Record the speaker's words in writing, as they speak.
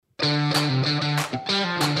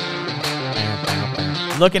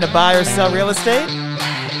Looking to buy or sell real estate?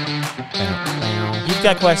 You've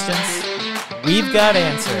got questions. We've got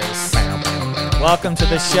answers. Welcome to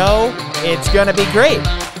the show. It's going to be great.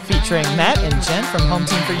 Featuring Matt and Jen from Home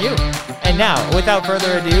Team For You. And now, without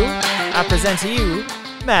further ado, I present to you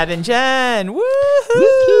Matt and Jen.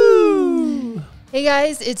 Woohoo! Hey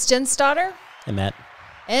guys, it's Jen Stoddard. Hey, Matt.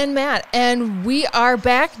 And Matt. And we are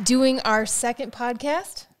back doing our second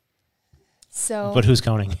podcast. But who's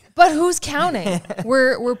counting? But who's counting?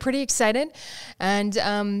 We're pretty excited. And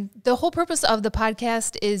the whole purpose of the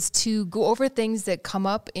podcast is to go over things that come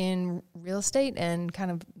up in real estate and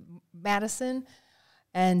kind of Madison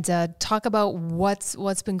and talk about what's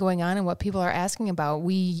been going on and what people are asking about.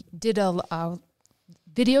 We did a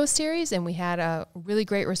video series and we had a really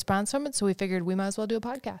great response from it, so we figured we might as well do a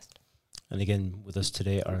podcast. And again, with us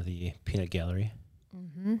today are the Peanut Gallery.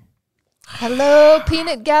 Mm-hmm. Hello,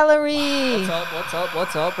 Peanut Gallery.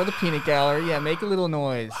 What's up? We're the Peanut Gallery. Yeah, make a little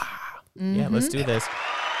noise. Mm-hmm. Yeah, let's do this.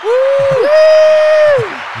 Woo!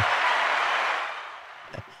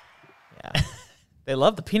 Yeah. They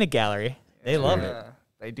love the Peanut Gallery. They love it.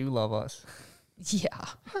 They do love us. Yeah.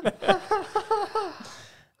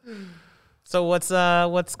 So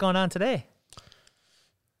what's going on today?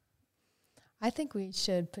 I think we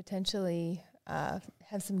should potentially have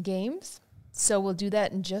some games. So we'll do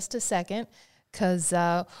that in just a second because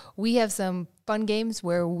we have some fun games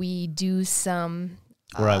where we do some...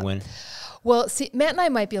 Where I win. Well, see, Matt and I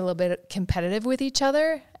might be a little bit competitive with each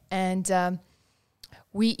other, and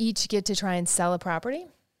we each get to try and sell a property,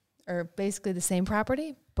 or basically the same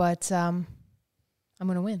property, but I'm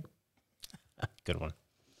going to win. Good one.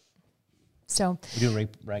 So we do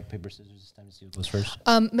rock, paper, scissors this time to see who goes first.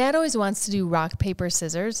 Matt always wants to do rock, paper,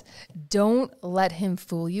 scissors. Don't let him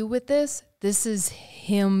fool you with this. This is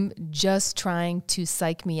him just trying to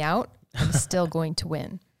psych me out. I'm still going to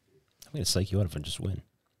win. I'm going to psych you out if I just win.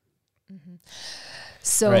 Mm-hmm.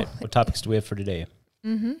 So, all right, what topics do we have for today?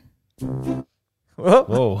 Mm-hmm.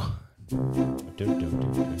 Whoa.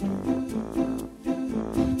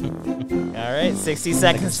 All right, 60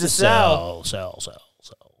 seconds to sell. Sell.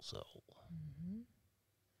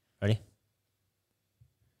 Ready?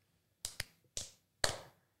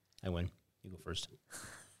 I win. You go first.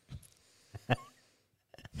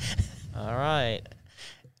 All right.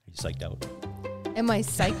 Are you psyched out? Am I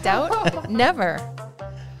psyched out? Never.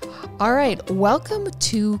 All right. Welcome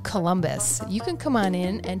to Columbus. You can come on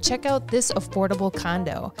in and check out this affordable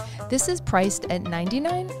condo. This is priced at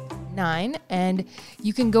 $99,900, and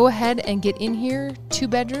you can go ahead and get in here,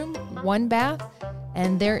 2-bedroom, 1 bath.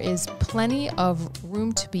 And there is plenty of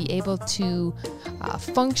room to be able to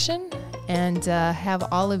function and have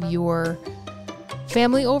all of your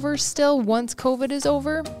family over still once COVID is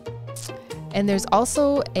over. And there's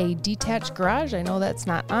also a detached garage. I know that's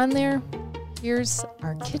not on there. Here's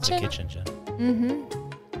our kitchen. The kitchen, Jen. Mm-hmm.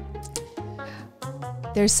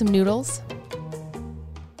 There's some noodles.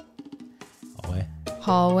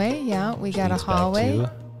 Hallway, yeah. We got a hallway.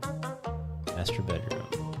 Master bedroom.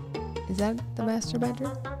 Is that the master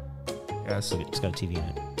bedroom? Yes. It's got a TV in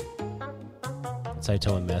it. That's how I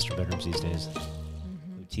tell them master bedrooms these days.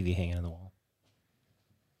 Mm-hmm. TV hanging on the wall.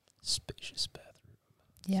 Spacious bathroom.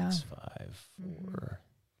 Yeah. 6, 5, 4,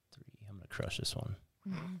 3. I'm going to crush this one.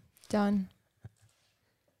 Mm-hmm. Done.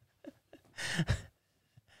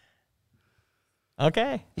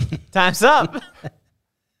 Okay. Time's up.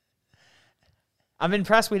 I'm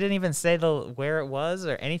impressed we didn't even say where it was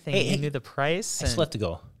or anything. You knew the price. I still have to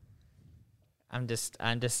go. I'm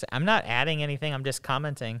not adding anything. I'm just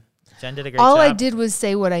commenting. Jen did a great job. All I did was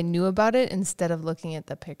say what I knew about it instead of looking at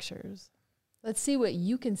the pictures. Let's see what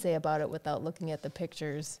you can say about it without looking at the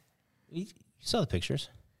pictures. You saw the pictures.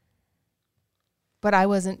 But I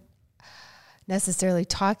wasn't necessarily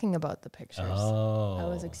talking about the pictures. Oh. I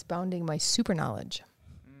was expounding my super knowledge.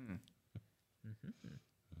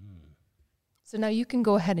 So now you can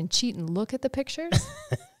go ahead and cheat and look at the pictures.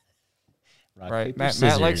 Right. Matt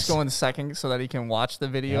likes going second so that he can watch the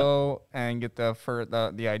video and get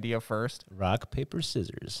the idea first. Rock, paper,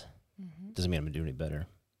 scissors. Mm-hmm. Doesn't mean I'm going to do any better.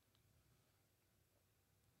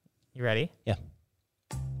 You ready? Yeah.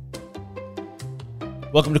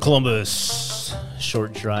 Welcome to Columbus.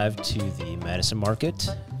 Short drive to the Madison market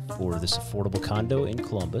for this affordable condo in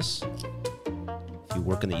Columbus. If you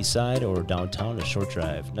work on the east side or downtown, a short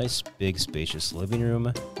drive. Nice, big, spacious living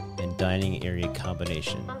room and dining area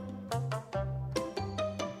combination.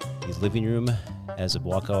 The living room has a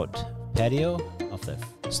walkout patio off the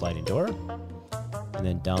sliding door. And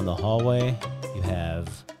then down the hallway, you have,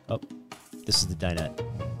 this is the dinette.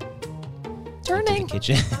 Turning.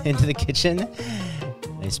 Into the kitchen.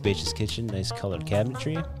 Nice spacious kitchen, nice colored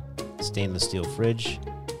cabinetry, stainless steel fridge,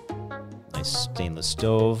 Nice stainless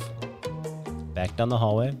stove. Back down the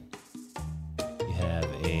hallway, you have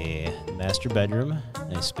a master bedroom,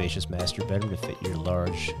 nice spacious master bedroom to fit your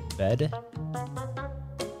large bed, and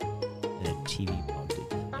a TV mounted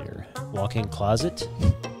there. Walk-in closet,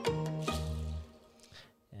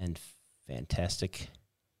 and fantastic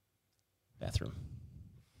bathroom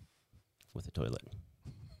with a toilet.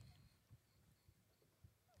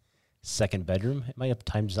 Second bedroom, it might have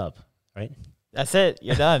time's up, right? That's it.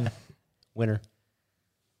 You're done. Winner.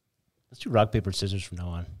 Let's do rock, paper, scissors from now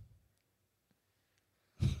on.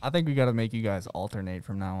 I think we got to make you guys alternate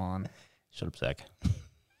from now on. Shut up, Zach.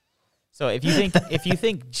 So if you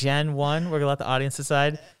think Jen won, we're gonna let the audience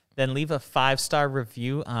decide. Then leave a 5-star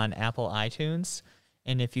review on Apple iTunes.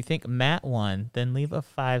 And if you think Matt won, then leave a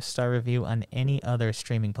 5-star review on any other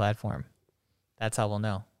streaming platform. That's how we'll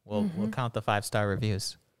know. We'll count the 5-star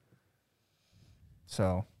reviews.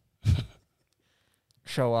 So,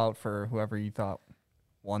 show out for whoever you thought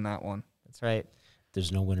won that one. That's right.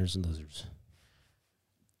 There's no winners and losers.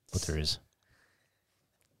 But there is.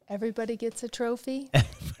 Everybody gets a trophy.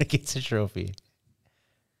 Everybody gets a trophy.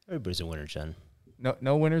 Everybody's a winner, Jen.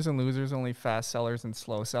 No winners and losers, only fast sellers and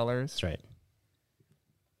slow sellers. That's right.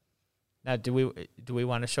 Now, do we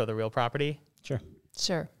want to show the real property? Sure.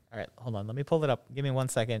 Sure. All right, hold on. Let me pull it up. Give me 1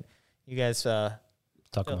 second. You guys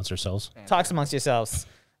Talk amongst ourselves. talk amongst yourselves.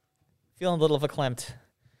 Feeling a little verklempt.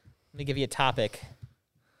 Let me give you a topic.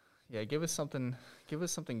 Yeah, give us something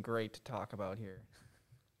great to talk about here.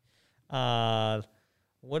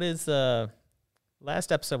 What is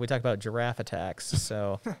last episode we talked about giraffe attacks.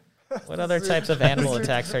 So what other types of animal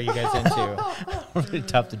attacks are you guys into? We're going to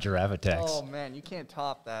top the giraffe attacks. Oh man, you can't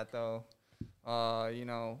top that though.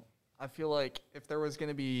 I feel like if there was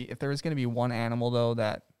gonna be one animal though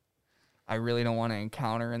that I really don't want to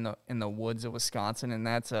encounter in the woods of Wisconsin, and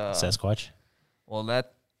that's Sasquatch? Well,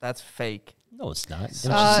 that's fake. No, it's not. Didn't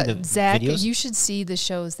you see the Zach, videos? you should see the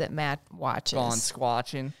shows that Matt watches. Gone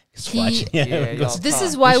squatching. Squatching. Yeah, y'all This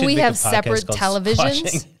is talk. why We should we make have a podcast separate called televisions.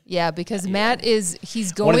 Squatching. Yeah, because Matt he's One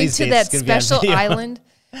of going these to days that it's gonna be on special video. island.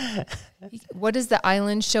 What is the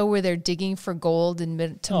island show where they're digging for gold in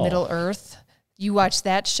Middle Earth? You watch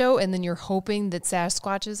that show, and then you're hoping that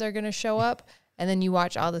Sasquatches are going to show up, and then you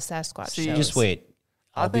watch all the Sasquatch shows. Just wait.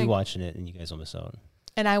 I'll be think- watching it, and you guys will miss out.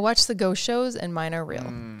 And I watch the ghost shows, and mine are real.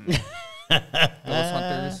 Ghost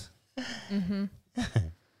hunters.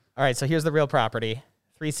 All right, so here's the real property.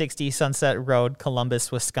 360 Sunset Road,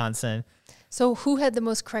 Columbus, Wisconsin. So who had the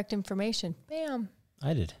most correct information? Bam.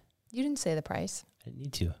 I did. You didn't say the price. I didn't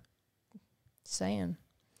need to. Saying.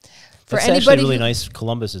 For For it's actually anybody really who- nice.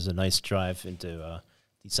 Columbus is a nice drive into the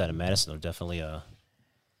east side of Madison. Definitely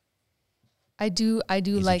I do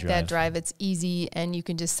like that drive. drive. It's easy, and you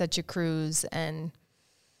can just set your cruise. And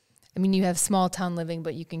I mean, you have small town living,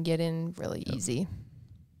 but you can get in really easy.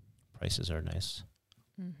 prices are nice.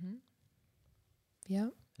 Yeah.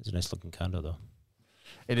 It's a nice looking condo, though.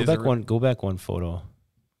 It Go is back a one. Go back one photo.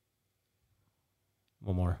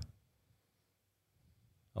 One more.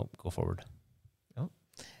 Oh, go forward.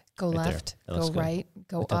 Go Right there. left, That go looks good. right,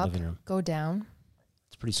 go Like that up, living room. go down.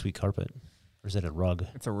 It's a pretty sweet carpet. Or is that a rug?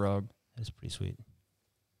 It's a rug. That's pretty sweet.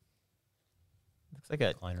 Looks like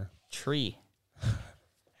a Recliner. tree.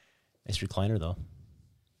 Nice recliner, though.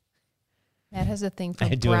 Matt has a thing for I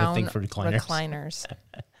do have a brown thing for recliners. recliners.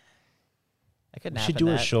 I could We nap should in do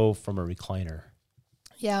a that. show from a recliner.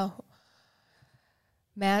 Yeah.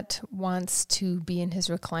 Matt wants to be in his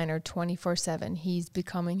recliner 24/7. He's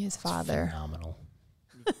becoming his father. Phenomenal.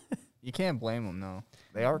 You can't blame them though.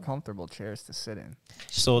 They are comfortable chairs to sit in.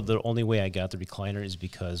 So the only way I got the recliner is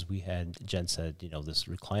because Jen said, this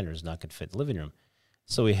recliner is not going to fit the living room.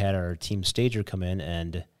 So we had our team stager come in,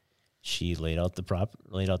 and she laid out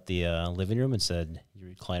the living room and said, your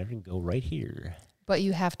recliner can go right here. But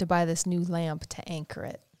you have to buy this new lamp to anchor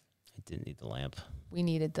it. I didn't need the lamp. We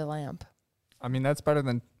needed the lamp. I mean, that's better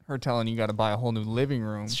than her telling you got to buy a whole new living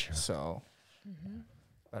room. That's true. So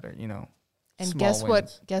better, And small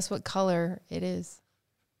wins. guess what color it is?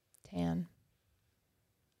 Tan.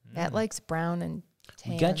 Matt likes brown and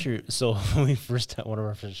tan. We got so when we first had one of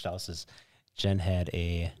our first houses, Jen had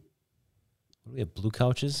we have blue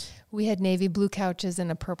couches. We had navy blue couches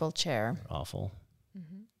and a purple chair. Awful.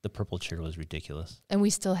 The purple chair was ridiculous. And we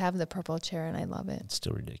still have the purple chair, and I love it. It's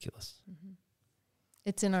still ridiculous.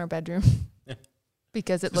 It's in our bedroom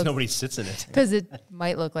because it Because looks nobody sits in it. because it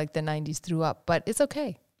might look like the 90s threw up, but it's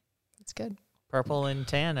okay. It's good. Purple and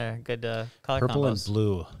tan are good color Purple and combos.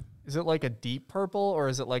 blue. Is it like a deep purple or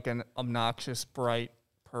is it like an obnoxious bright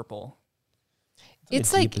purple? It's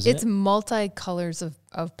deep, like isn't it's it? multi-colors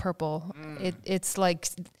of purple. It's like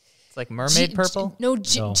It's like mermaid purple. No,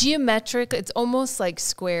 No. geometric. It's almost like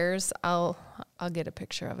squares. I'll get a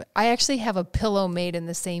picture of it. I actually have a pillow made in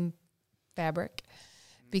the same fabric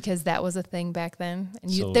because that was a thing back then. And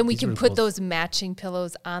So then we these can are put both- those matching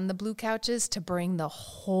pillows on the blue couches to bring the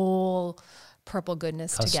whole purple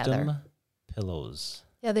goodness Custom together. pillows.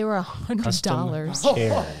 Yeah, they were Custom $100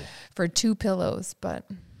 chair. for 2 pillows, but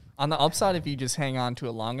On the upside, if you just hang on to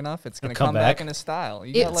it long enough, it's going to It'll come come back back. into style.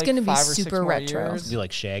 You It's got like gonna be 5 or 6 super more retro. years, Do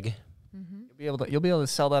like shag. You'll be able to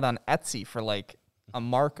sell that on Etsy for like a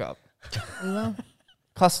markup. we will.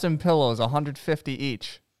 Custom pillows, 150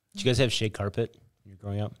 each. Did you guys have shag carpet when you were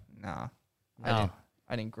growing up? Nah, No.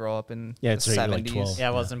 I didn't grow up in Yeah, the it's right, you're like 70s. 12. Yeah,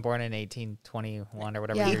 I wasn't born in 1821 or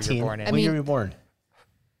whatever Yeah. year you're born in. I When mean- you were born?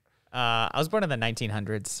 I was born in the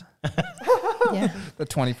 1900s. Yeah. The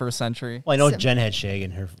 21st century. Well, I know So- Jen had shag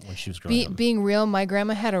in her when she was growing up. Being real, my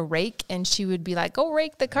grandma had a rake and she would be like, go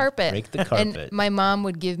rake the carpet. Rake the carpet. And my mom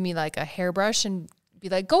would give me like a hairbrush and be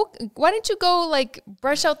like, why don't you go like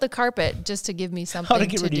brush out the carpet just to give me something How to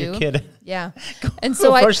get rid do. of your kid. Yeah. And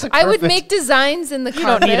so I brush the would carpet. make designs in the You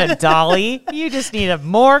carpet. don't need a dolly. You just need a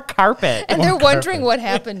more carpet. and they're more wondering carpet. what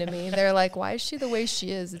happened to me. They're like, why is she the way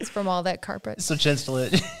she is? It's from all that carpet. So Jen still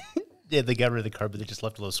had, yeah, they got rid of the carpet. They just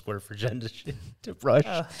left a little square for Jen to brush.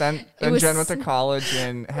 Then was- Jen went to college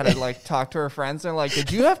and had to like talk to her friends. They're like,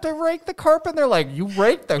 "Did you have to rake the carpet?" And they're like, "You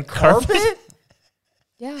raked the carpet?"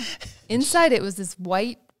 Yeah. Inside it was this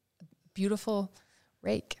white, beautiful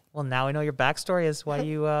rake. Well, now we know your backstory is why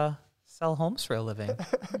you sell homes for a living.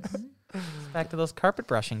 Back to those carpet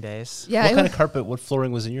brushing days. Yeah. What it kind was- of carpet, what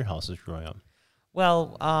flooring was in your house as you were growing up?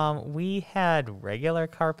 Well, we had regular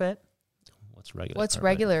carpet. What's regular? What's carpet?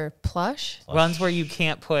 regular? Plush? Ones where you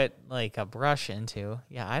can't put like a brush into.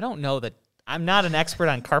 Yeah, I don't know that. I'm not an expert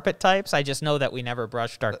on carpet types. I just know that we never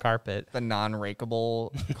brushed our carpet. The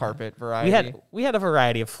non-rakeable carpet variety. We had a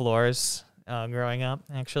variety of floors growing up.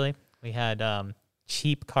 Actually, we had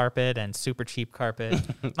cheap carpet and super cheap carpet.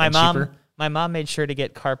 And cheaper? My mom made sure to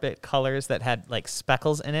get carpet colors that had like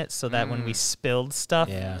speckles in it, so that when we spilled stuff,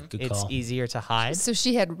 Yeah, good it's call. easier to hide. So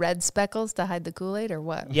she had red speckles to hide the Kool-Aid or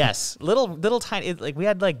what? Yes, little tiny. Like we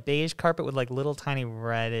had like beige carpet with like little tiny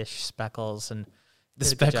reddish speckles, and The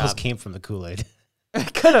did a good speckles job. came from the Kool-Aid.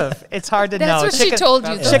 Could have. It's hard to That's know. what she told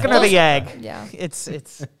you. Chicken or the egg. Yeah. It's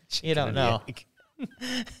you don't know.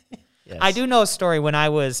 Yes. I do know a story when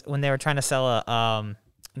they were trying to sell an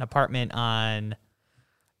apartment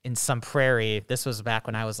in some prairie. This was back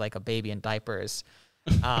when I was like a baby in diapers.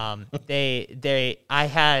 I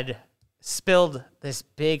had spilled this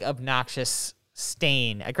big obnoxious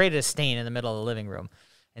stain. I created a stain in the middle of the living room.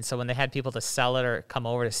 And so when they had people to sell it or come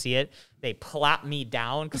over to see it, they plopped me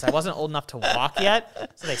down because I wasn't old enough to walk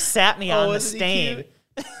yet. So they sat me on the isn't he stain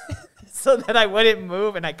so that I wouldn't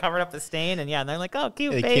move, and I covered up the stain. And yeah, and they're like, "Oh,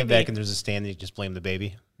 cute They baby." came back and there's a stand and you just blame the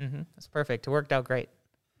baby. That's perfect. It worked out great.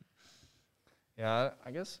 Yeah,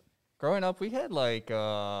 I guess growing up we had like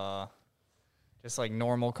just like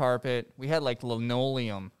normal carpet. We had like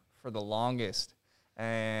linoleum for the longest,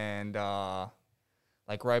 and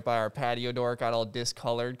like right by our patio door, it got all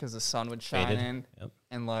discolored because the sun would shine Faded. in, Yep.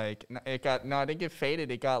 and like it didn't get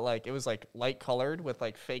faded. It got like it was like light colored with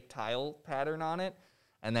like fake tile pattern on it,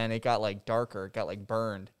 and then it got like darker. It got like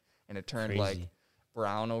burned, and it turned like Crazy.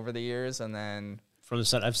 brown over the years, and then From the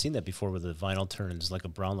sun, I've seen that before where the vinyl turns like a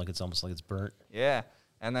brown, like it's almost like it's burnt. yeah,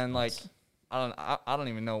 and then like I don't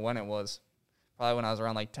even know when it was. Probably when I was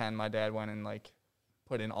around like 10, my dad went and like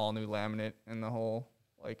put in all new laminate in the whole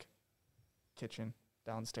like kitchen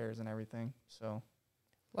downstairs and everything. So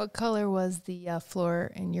What color was the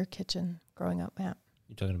floor in your kitchen growing up, Matt?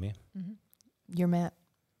 You talking to me? Your Matt.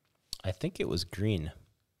 I think it was green.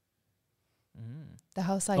 The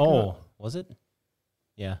house I grew up. Was it?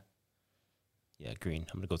 Yeah. Yeah, green.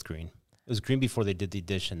 I'm gonna go with green. It was green before they did the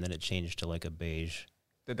addition, then it changed to like a beige.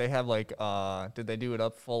 did they have like did they do it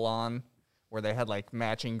up full on where they had like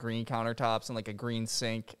matching green countertops and like a green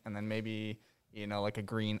sink and then maybe like a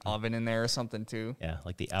green oven in there or something too? Yeah,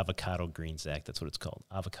 like the avocado green, Zach. That's what it's called.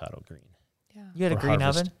 Avocado green. Yeah. You had a Or green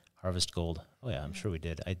harvest, oven? Harvest gold. Oh yeah, I'm sure we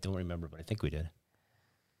did. I don't remember, but I think we did.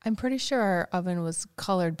 I'm pretty sure our oven was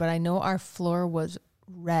colored, but I know our floor was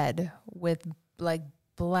red with like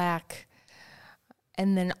black,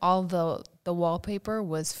 and then all the wallpaper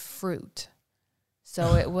was fruit.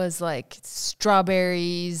 So it was like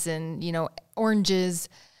strawberries and oranges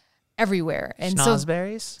everywhere, and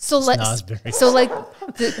Snozzberries? Snozzberries.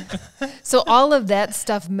 so all of that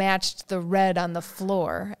stuff matched the red on the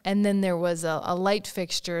floor, and then there was a light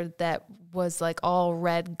fixture that was like all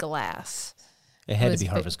red glass. It had to was be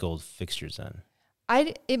big. Harvest Gold fixtures then.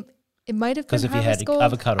 It might have been 'Cause if you had Harvest Gold.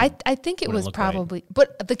 avocado, I think it wouldn't was look right. probably,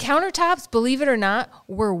 but the countertops, believe it or not,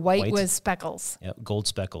 were white White? with speckles. Yeah, gold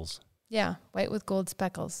speckles. Yeah, white with gold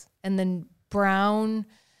speckles, and then brown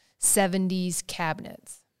 70s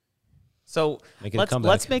cabinets. So Making a let's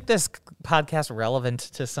comeback. make this podcast relevant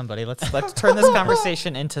to somebody. Let's turn this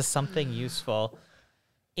conversation into something useful.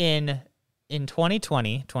 In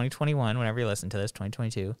 2020, 2021, whenever you listen to this,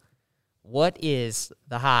 2022, what is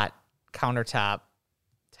the hot countertop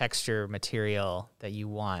texture material that you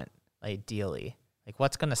want ideally? Like,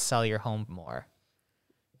 what's going to sell your home more?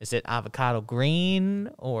 Is it avocado green,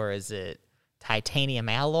 or is it titanium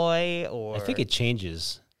alloy? Or I think it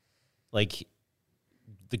changes. Like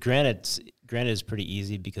the granite is pretty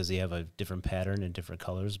easy because they have a different pattern and different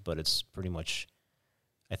colors, but it's pretty much.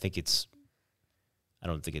 I think it's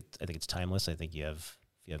timeless. I think if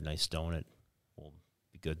you have nice stone, it will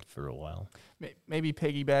be good for a while. Maybe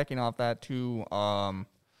piggybacking off that too,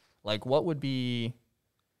 like what would be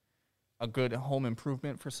a good home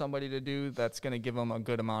improvement for somebody to do that's going to give them a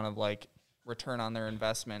good amount of like return on their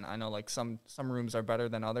investment? I know like some rooms are better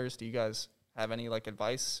than others. Do you guys have any like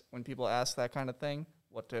advice when people ask that kind of thing,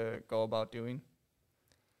 what to go about doing?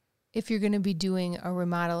 If you're going to be doing a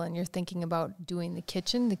remodel and you're thinking about doing the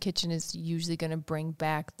kitchen is usually going to bring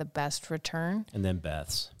back the best return. And then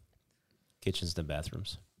baths, kitchens, then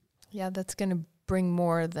bathrooms. Yeah, that's going to bring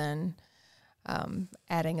more than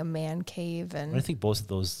adding a man cave. And I think both of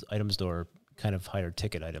those items, though, are kind of higher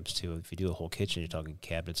ticket items, too. If you do a whole kitchen, you're talking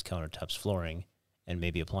cabinets, countertops, flooring, and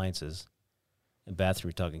maybe appliances. In bathroom,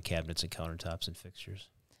 you're talking cabinets and countertops and fixtures.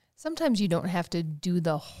 sometimes you don't have to do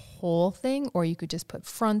the whole thing, or you could just put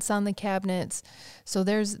fronts on the cabinets. So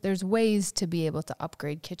there's ways to be able to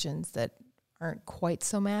upgrade kitchens that aren't quite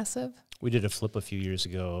so massive. We did a flip a few years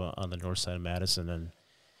ago on the north side of Madison, and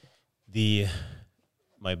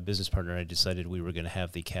my business partner and I decided we were going to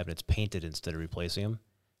have the cabinets painted instead of replacing them.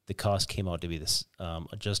 The cost came out to be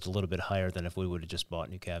just a little bit higher than if we would have just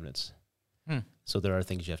bought new cabinets. So there are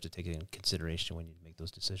things you have to take into consideration when you make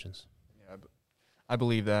those decisions. Yeah, I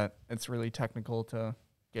believe that it's really technical to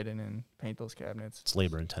get in and paint those cabinets. It's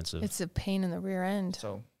labor intensive. It's a pain in the rear end.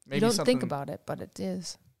 So maybe You don't think about it, but it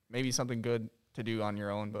is. Maybe something good to do on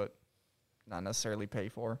your own, but not necessarily pay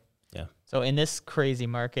for. Yeah. So in this crazy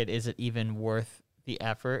market, is it even worth the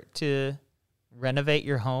effort to renovate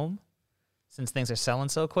your home since things are selling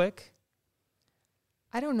so quick?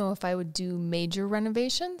 I don't know if I would do major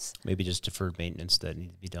renovations. Maybe just deferred maintenance that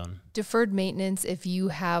need to be done. Deferred maintenance, if you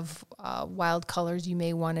have wild colors, you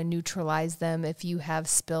may want to neutralize them. If you have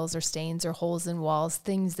spills or stains or holes in walls,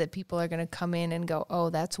 things that people are going to come in and go, oh,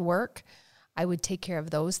 that's work, I would take care of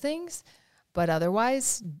those things. But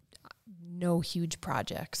otherwise, no huge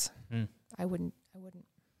projects. I wouldn't.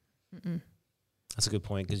 That's a good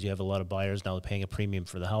point, because you have a lot of buyers now paying a premium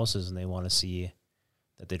for the houses, and they want to see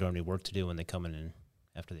that they don't have any work to do when they come in and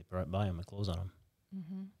after they buy them and close on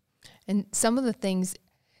them. And some of the things,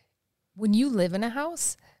 when you live in a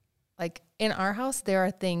house, like in our house, there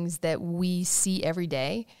are things that we see every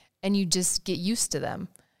day, and you just get used to them.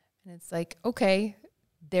 And it's like, okay,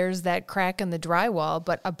 there's that crack in the drywall,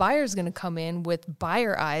 but a buyer's going to come in with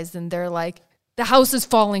buyer eyes, and they're like, the house is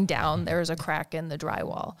falling down. There's a crack in the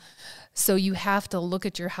drywall. So you have to look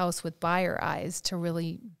at your house with buyer eyes to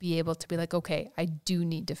really be able to be like, okay, I do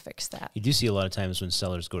need to fix that. You do see a lot of times when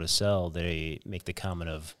sellers go to sell, they make the comment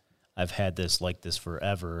of, I've had this like this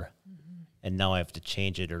forever, and now I have to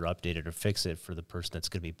change it or update it or fix it for the person that's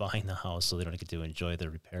going to be buying the house, so they don't get to enjoy the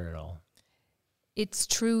repair at all. It's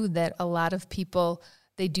true that a lot of people,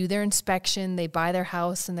 they do their inspection, they buy their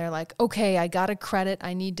house, and they're like, okay, I got a credit.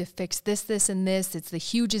 I need to fix this, this, and this. It's the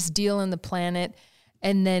hugest deal on the planet.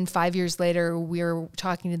 And then 5 years later, we're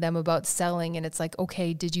talking to them about selling, and it's like,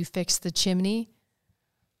 okay, did you fix the chimney?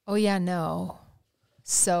 Oh, yeah, no.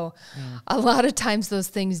 So a lot of times those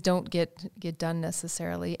things don't get done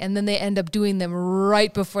necessarily. And then they end up doing them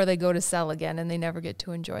right before they go to sell again, and they never get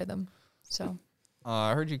to enjoy them. So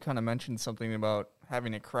I heard you kind of mention something about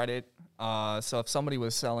having a credit. So if somebody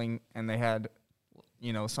was selling and they had,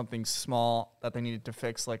 something small that they needed to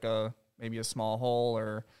fix, like maybe a small hole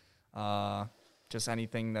or just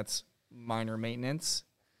anything that's minor maintenance,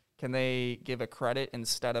 can they give a credit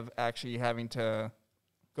instead of actually having to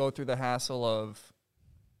go through the hassle of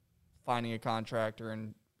finding a contractor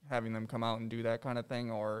and having them come out and do that kind of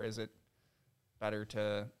thing? Or is it better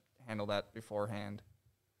to handle that beforehand?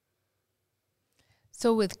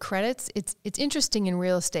 So with credits, it's interesting in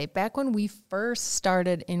real estate. Back when we first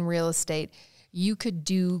started in real estate, you could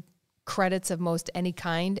do credits of most any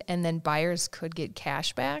kind, and then buyers could get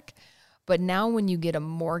cash back. But now when you get a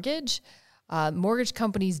mortgage, Mortgage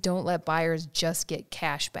companies don't let buyers just get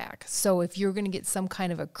cash back. So if you're going to get some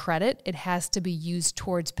kind of a credit, it has to be used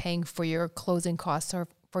towards paying for your closing costs or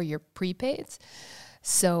for your prepaids.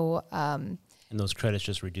 So, and those credits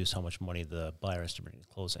just reduce how much money the buyer has to bring to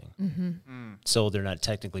closing. So they're not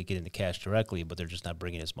technically getting the cash directly, but they're just not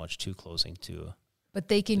bringing as much to closing to. But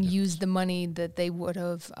they can use the money that they would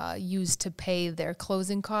have used to pay their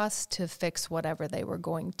closing costs to fix whatever they were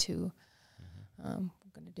going to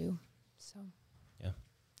do. So,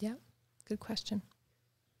 yeah, good question.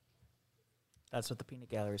 That's what the peanut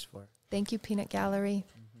gallery is for. Thank you, Peanut Gallery.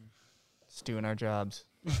 Just doing our jobs.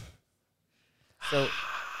 So,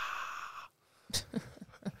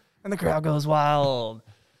 And the crowd goes wild.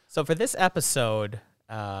 so for this episode,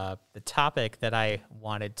 the topic that I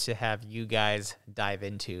wanted to have you guys dive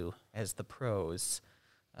into as the pros,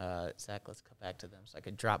 Zach, let's come back to them so I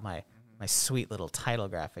could drop my sweet little title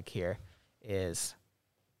graphic here, is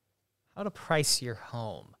how to price your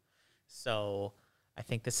home. So I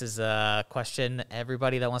think this is a question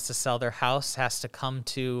everybody that wants to sell their house has to come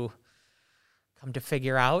to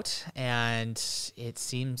figure out, and it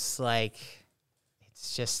seems like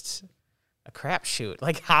it's just a crapshoot.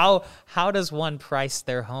 Like how does one price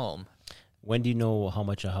their home? When do you know how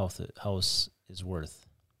much a house is worth?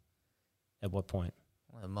 At what point?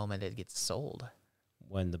 Well, the moment it gets sold,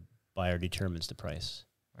 When the buyer determines the price.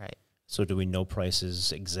 right? So do we know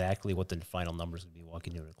prices exactly what the final numbers would be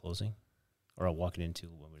walking into a closing, or walking into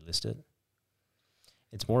when we list it?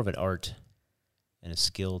 It's more of an art and a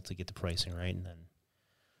skill to get the pricing right, and then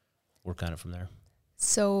work on it from there.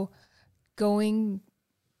 So going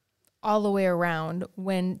all the way around,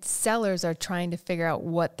 when sellers are trying to figure out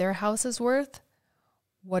what their house is worth,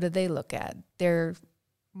 what do they look at?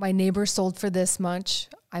 My neighbor sold for this much.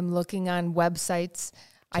 I'm looking on websites.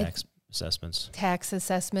 Tax assessments. Tax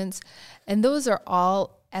assessments. And those are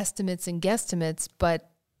all estimates and guesstimates, but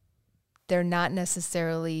they're not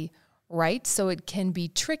necessarily right. So it can be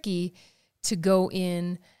tricky to go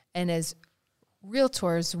in, and as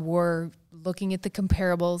realtors, we're looking at the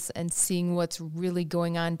comparables and seeing what's really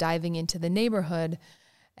going on, diving into the neighborhood.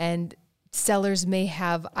 And sellers may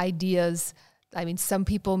have ideas. I mean, some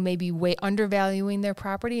people may be way undervaluing their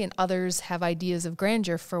property, and others have ideas of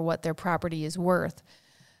grandeur for what their property is worth.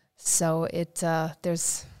 So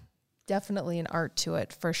there's definitely an art to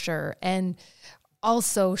it for sure. And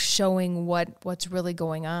also showing what's really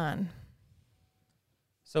going on.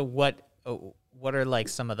 So what are like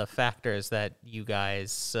some of the factors that you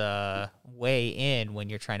guys weigh in when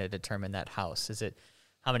you're trying to determine that house? Is it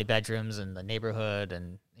how many bedrooms in the neighborhood,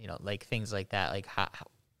 and like things like that? Like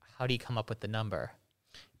how do you come up with the number?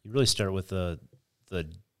 You really start with the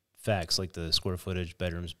facts, like the square footage,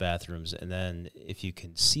 bedrooms, bathrooms, and then if you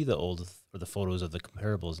can see the old or the photos of the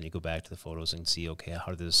comparables, and you go back to the photos and see, okay,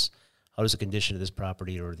 how does the condition of this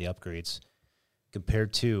property or the upgrades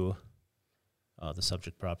compared to the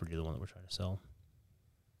subject property, the one that we're trying to sell.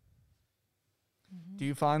 Do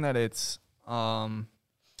you find that it's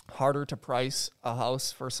harder to price a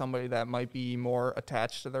house for somebody that might be more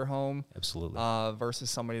attached to their home? Absolutely. Versus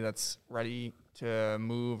somebody that's ready to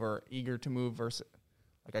move or eager to move versus,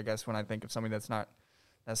 like, I guess when I think of somebody that's not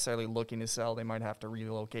necessarily looking to sell, they might have to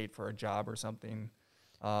relocate for a job or something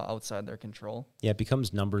outside their control. Yeah, it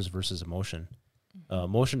becomes numbers versus emotion.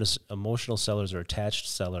 Emotional sellers or attached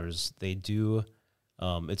sellers, they do,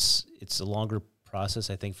 it's a longer process,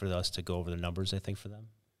 I think, for us to go over the numbers, I think, for them.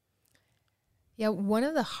 Yeah, one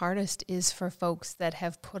of the hardest is for folks that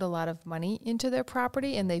have put a lot of money into their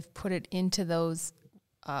property and they've put it into those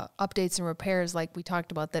updates and repairs like we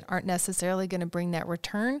talked about that aren't necessarily going to bring that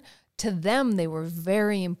return. To them, they were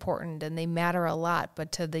very important and they matter a lot.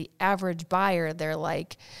 But to the average buyer, they're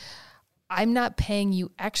like, I'm not paying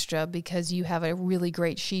you extra because you have a really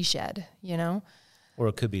great she shed, you know? Or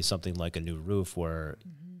it could be something like a new roof where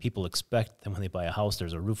people expect that when they buy a house,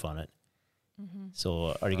 there's a roof on it.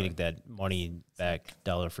 So are you getting that money back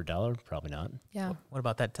dollar for dollar? Probably not. Yeah. What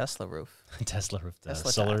about that Tesla roof? Tesla roof, the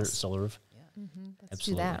Tesla solar tax. roof. Let's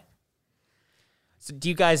Absolutely. do that. So do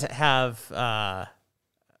you guys have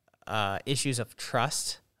issues of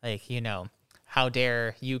trust? Like, how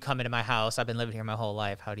dare you come into my house? I've been living here my whole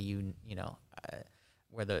life. How do you,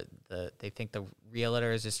 where they think the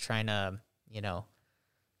realtor is just trying to,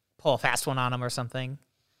 pull a fast one on them or something?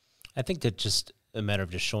 I think that just a matter of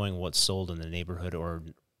just showing what's sold in the neighborhood or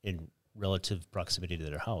in relative proximity to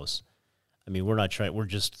their house. I mean, we're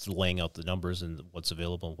just laying out the numbers and what's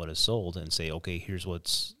available and what is sold and say, okay, here's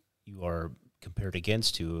what's you are compared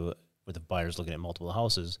against to where the buyer's looking at multiple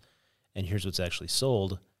houses, and here's what's actually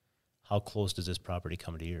sold. How close does this property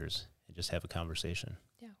come to yours? And just have a conversation.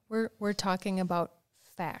 Yeah. We're talking about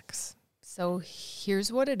facts. So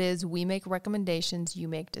here's what it is. We make recommendations. You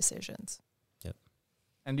make decisions.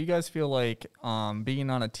 And do you guys feel like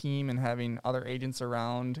being on a team and having other agents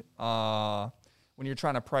around when you're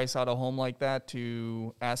trying to price out a home like that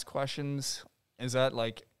to ask questions, is that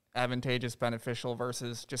like advantageous, beneficial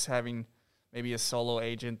versus just having maybe a solo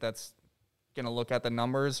agent that's going to look at the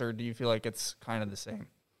numbers, or do you feel like it's kind of the same?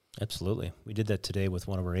 Absolutely. We did that today with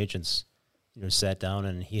one of our agents. Sat down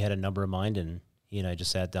and he had a number in mind, and he and I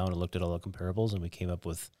just sat down and looked at all the comparables, and we came up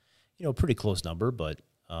with, a pretty close number, but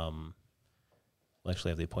we'll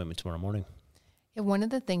actually have the appointment tomorrow morning. Yeah, one of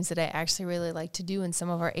the things that I actually really like to do in some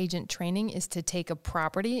of our agent training is to take a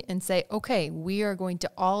property and say, okay, we are going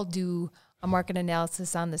to all do a market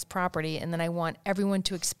analysis on this property, and then I want everyone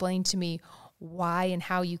to explain to me why and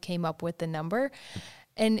how you came up with the number.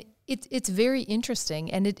 And it's very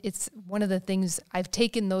interesting, and it's one of the things, I've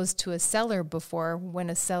taken those to a seller before when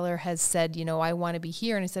a seller has said, I want to be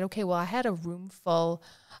here. And I said, okay, well, I had a room full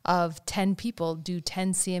of 10 people do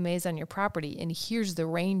 10 CMAs on your property, and here's the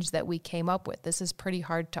range that we came up with. This is pretty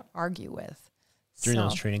hard to argue with. During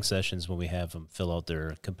those training sessions, when we have them fill out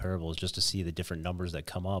their comparables just to see the different numbers that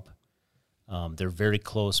come up, they're very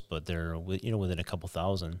close, but they're within a couple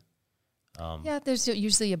thousand. There's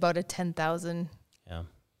usually about a 10,000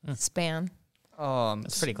 span.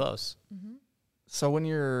 That's pretty close. Mm-hmm. So when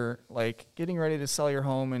you're like getting ready to sell your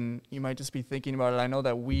home and you might just be thinking about it, I know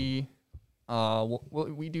that we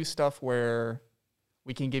do stuff where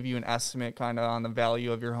we can give you an estimate kind of on the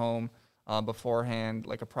value of your home beforehand,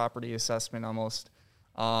 like a property assessment almost.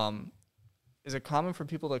 Is it common for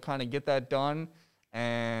people to kind of get that done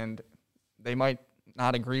and they might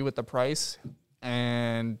not agree with the price?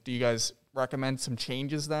 And do you guys recommend some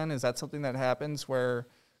changes then? Is that something that happens where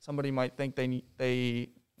somebody might think they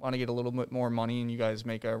want to get a little bit more money and you guys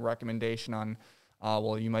make a recommendation on,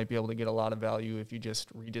 you might be able to get a lot of value if you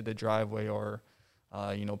just redid the driveway or,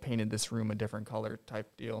 painted this room a different color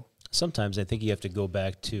type deal? Sometimes I think you have to go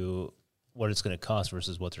back to what it's going to cost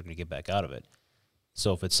versus what they're going to get back out of it.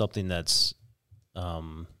 So if it's something that's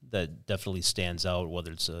that definitely stands out,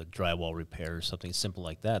 whether it's a drywall repair or something simple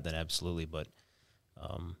like that, then absolutely. But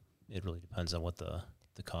it really depends on what the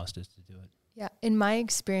cost is to do it. Yeah, in my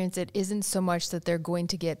experience, it isn't so much that they're going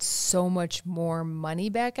to get so much more money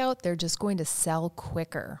back out. They're just going to sell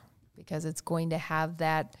quicker because it's going to have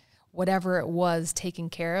that whatever it was taken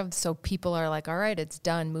care of. So people are like, all right, it's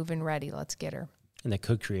done, moving ready, let's get her. And that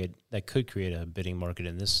could create a bidding market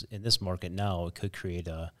in this market now. It could create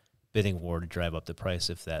a bidding war to drive up the price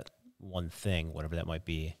if that one thing, whatever that might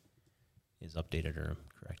be, is updated or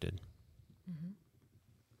corrected. Mm-hmm.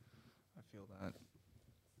 I feel that.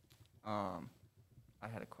 I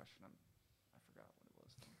had a question. I forgot what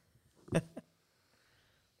it was.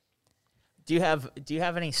 Do you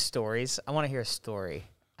have any stories? I want to hear a story.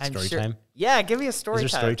 Story time? Yeah, give me a story.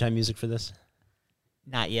 Is there story time music for this?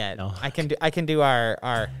 Not yet. No. I can do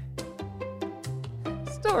our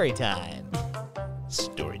story time.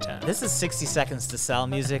 Story time. This is 60 seconds to sell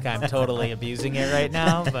music. I'm totally abusing it right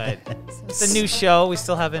now, but it's a new show. We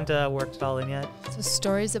still haven't worked it all in yet. So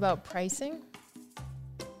stories about pricing?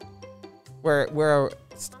 Where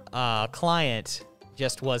a client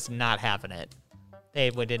just was not having it. They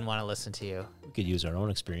didn't want to listen to you. We could use our own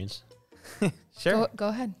experience. Sure. Go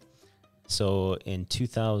ahead. So in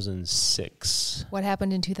 2006. What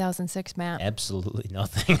happened in 2006, Matt? Absolutely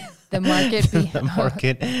nothing. The market.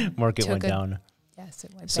 The market went down. Yes,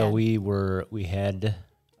 it went So bad. we had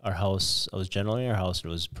our house. I was generally our house, and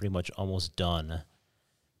it was pretty much almost done.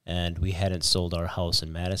 And we hadn't sold our house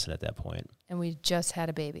in Madison at that point. And we just had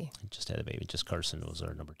a baby. Just had a baby. Just Carson was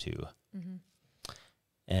our number 2. Mm-hmm.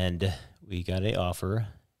 And we got an offer.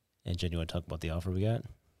 And Jen, you want to talk about the offer we got?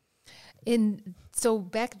 So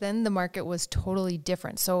back then, the market was totally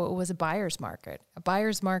different. So it was a buyer's market. A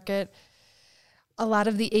buyer's market. A lot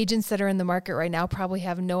of the agents that are in the market right now probably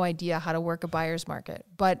have no idea how to work a buyer's market.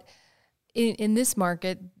 But in this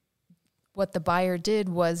market, what the buyer did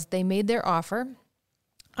was they made their offer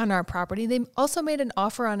on our property. They also made an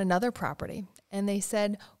offer on another property. And they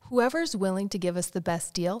said, whoever's willing to give us the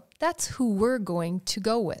best deal, that's who we're going to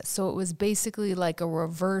go with. So it was basically like a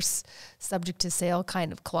reverse subject to sale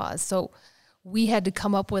kind of clause. So we had to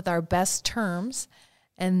come up with our best terms,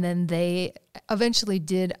 and then they eventually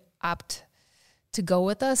did opt to go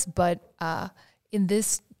with us. But in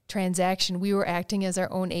this transaction, we were acting as our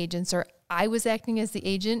own agents, or I was acting as the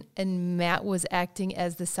agent, and Matt was acting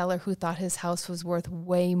as the seller who thought his house was worth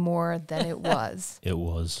way more than it was. It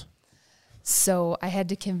was. So I had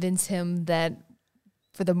to convince him that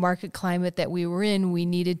for the market climate that we were in, we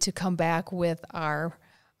needed to come back with our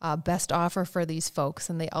best offer for these folks,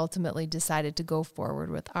 and they ultimately decided to go forward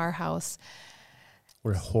with our house.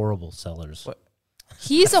 We're horrible sellers. What?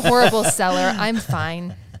 He's a horrible seller. I'm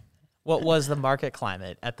fine. What was the market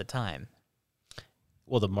climate at the time?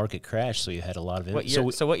 Well, the market crashed, so you had a lot of it. What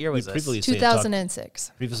year? So what year was this?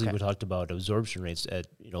 2006. Previously, Okay. we talked about absorption rates at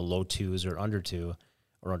low 2s or under 2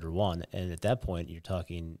 or under 1, and at that point, you're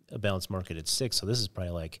talking a balanced market at 6. So this is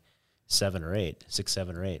probably like 7 or 8, 6,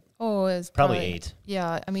 7 or 8. Oh, it was Probably 8.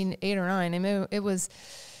 Yeah, I mean 8 or 9. I mean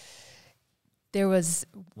there was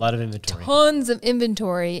A lot of inventory. tons of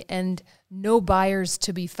inventory and no buyers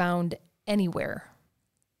to be found anywhere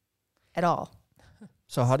at all.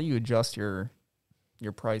 So how do you adjust your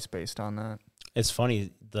price based on that? It's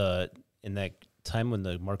funny, in that time when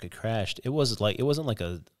the market crashed, it wasn't like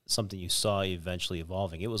something you saw eventually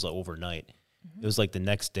evolving. It was like overnight. It was like the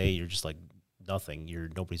next day you're just like nothing.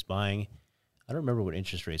 Nobody's buying. I don't remember what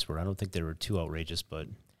interest rates were. I don't think they were too outrageous, but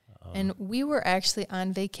And we were actually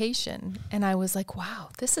on vacation, and I was like, wow,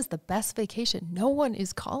 this is the best vacation. No one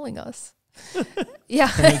is calling us. Yeah.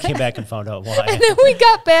 and then we came back and found out why. And then we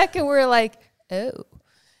got back and we were like, oh,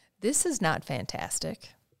 this is not fantastic.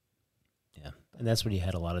 Yeah, and that's when you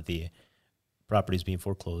had a lot of the properties being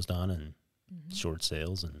foreclosed on and short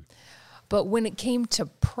sales. But when it came to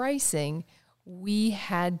pricing, we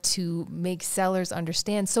had to make sellers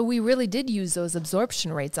understand. So we really did use those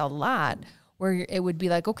absorption rates a lot, where it would be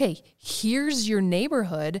like, okay, here's your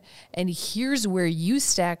neighborhood and here's where you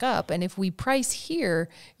stack up. And if we price here,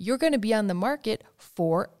 you're going to be on the market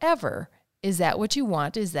forever. Is that what you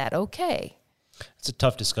want? Is that okay? It's a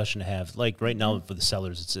tough discussion to have. Like right now for the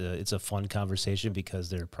sellers, it's a fun conversation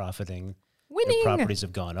because they're profiting. Winning. Their properties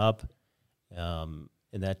have gone up.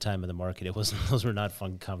 In that time of the market, those were not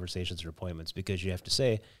fun conversations or appointments, because you have to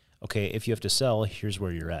say, okay, if you have to sell, here's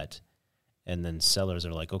where you're at. And then sellers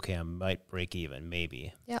are like, okay, I might break even,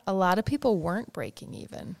 maybe. Yeah, a lot of people weren't breaking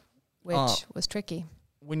even, which was tricky.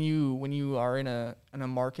 When you are in a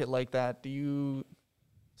market like that, do you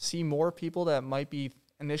see more people that might be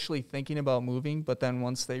initially thinking about moving, but then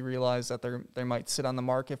once they realize that they might sit on the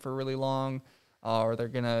market for really long, or they're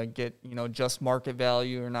gonna get just market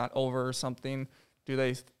value or not over or something, do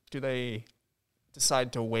they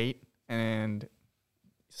decide to wait and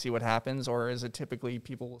see what happens, or is it typically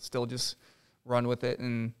people still just run with it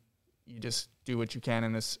and you just do what you can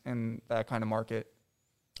in that kind of market?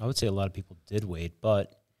 I would say a lot of people did wait,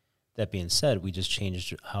 but that being said, we just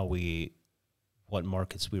changed what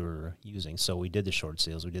markets we were using. So we did the short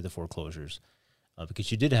sales, we did the foreclosures,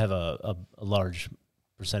 because you did have a large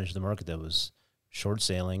percentage of the market that was short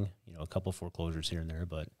selling, a couple foreclosures here and there,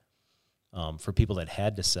 but for people that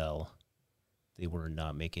had to sell, they were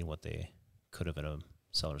not making what they could have in a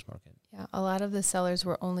seller's market. Yeah, a lot of the sellers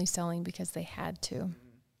were only selling because they had to.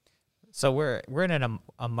 So we're in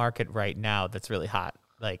a market right now that's really hot.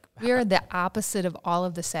 Like We are the opposite of all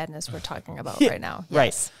of the sadness we're talking about right now. Right.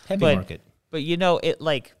 Yes. Heavy market. But it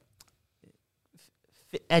like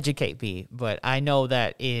educate me. But I know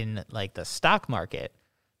that in like the stock market,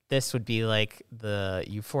 this would be like the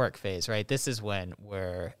euphoric phase, right? This is when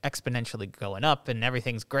we're exponentially going up and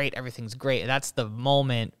everything's great. And that's the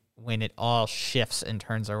moment when it all shifts and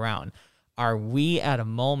turns around. Are we at a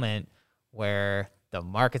moment where the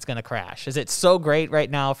market's going to crash? Is it so great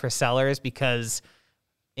right now for sellers because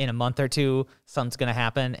in a month or two, something's going to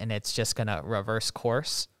happen and it's just going to reverse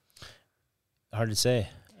course? Hard to say.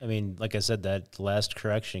 I mean, like I said, that last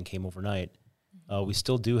correction came overnight. We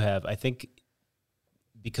still do have, I think,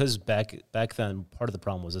 because back then, part of the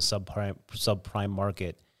problem was a subprime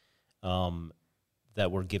market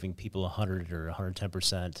that were giving people 100 or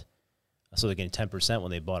 110%. So they're getting 10% when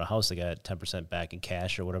they bought a house. They got 10% back in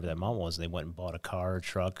cash or whatever that amount was. And they went and bought a car,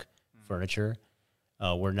 truck, furniture.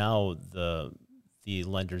 Where now the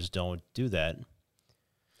lenders don't do that.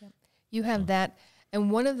 You have that. And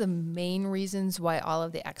one of the main reasons why all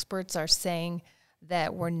of the experts are saying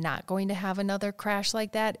that we're not going to have another crash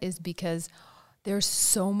like that is because there's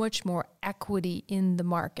so much more equity in the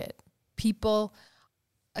market. People,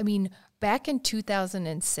 back in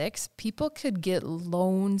 2006, people could get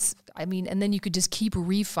loans, and then you could just keep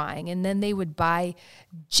refining, and then they would buy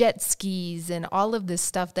jet skis and all of this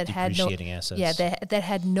stuff that had no assets. Yeah, that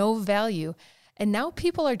had no value. And now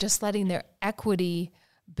people are just letting their equity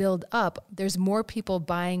build up. There's more people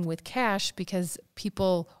buying with cash because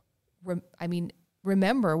people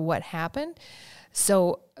remember what happened.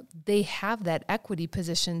 So they have that equity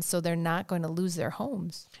position, so they're not going to lose their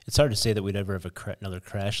homes. It's hard to say that we'd ever have another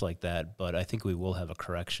crash like that, but I think we will have a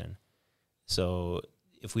correction. So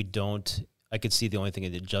if we don't, I could see the only thing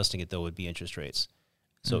adjusting it, though, would be interest rates.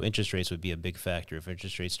 So interest rates would be a big factor. If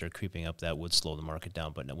interest rates start creeping up, that would slow the market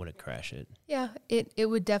down, but it wouldn't crash it. Yeah, it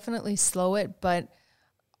would definitely slow it, but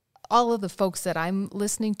all of the folks that I'm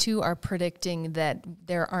listening to are predicting that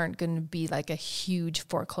there aren't going to be like a huge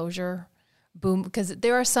foreclosure boom, because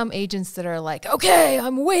there are some agents that are like, okay,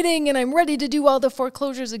 I'm waiting and I'm ready to do all the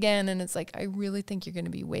foreclosures again. And it's like, I really think you're going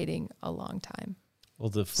to be waiting a long time. Well,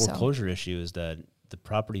 the foreclosure issue is that the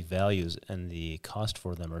property values and the cost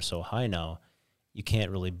for them are so high now, you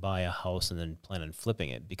can't really buy a house and then plan on flipping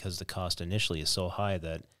it because the cost initially is so high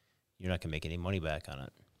that you're not going to make any money back on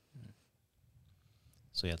it.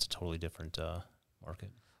 So yeah, it's a totally different market.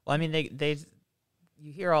 Well, I mean,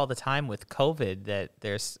 you hear all the time with COVID that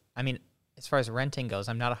there's, I mean, as far as renting goes,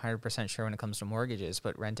 I'm not 100% sure when it comes to mortgages,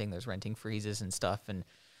 but there's renting freezes and stuff, and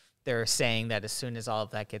they're saying that as soon as all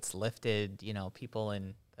of that gets lifted, you know, people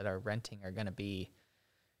that are renting are going to be,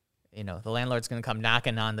 you know, the landlord's going to come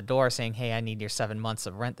knocking on the door saying, hey, I need your 7 months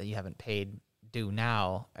of rent that you haven't paid due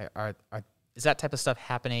now. Is that type of stuff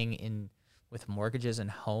happening with mortgages and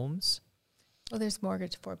homes? Well, there's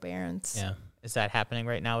mortgage forbearance. Yeah. Is that happening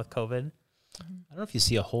right now with COVID? I don't know if you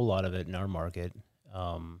see a whole lot of it in our market.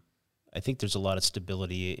 I think there's a lot of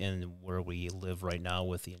stability in where we live right now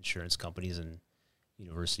with the insurance companies and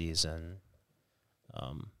universities and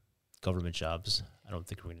government jobs. I don't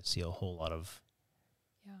think we're going to see a whole lot of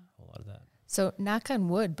that. So knock on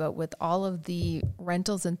wood, but with all of the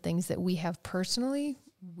rentals and things that we have personally,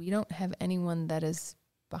 we don't have anyone that is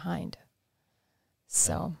behind.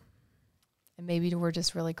 So, and maybe we're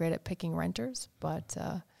just really great at picking renters, but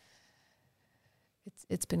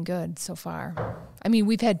it's been good so far. I mean,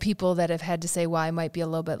 we've had people that have had to say, well, I might be a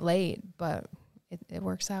little bit late, but it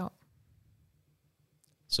works out.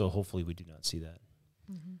 So hopefully we do not see that.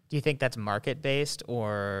 Mm-hmm. Do you think that's market-based,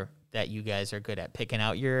 or that you guys are good at picking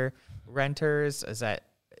out your renters? Is it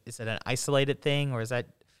an isolated thing, or is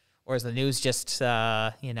the news just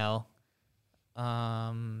let's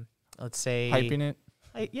say Hyping it?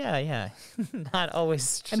 Yeah. Not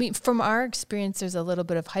always. I mean, from our experience, there's a little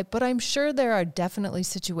bit of hype, but I'm sure there are definitely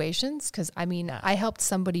situations, because I mean, I helped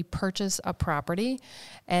somebody purchase a property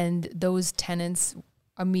and those tenants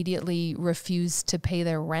immediately refused to pay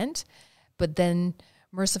their rent, but then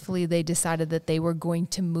mercifully they decided that they were going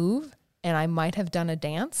to move, and I might have done a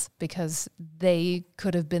dance because they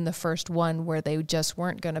could have been the first one where they just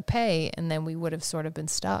weren't going to pay, and then we would have sort of been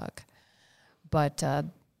stuck. But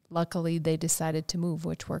luckily they decided to move,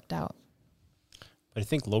 which worked out. But I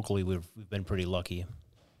think locally we've been pretty lucky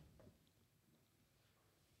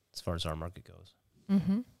as far as our market goes.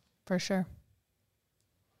 Mm-hmm. For sure.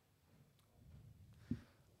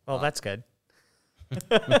 Well, that's good.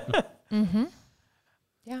 Mm-hmm.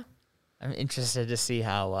 Yeah. I'm interested to see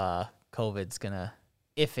how COVID's gonna,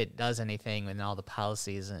 if it does anything, and all the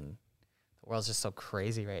policies, and the world's just so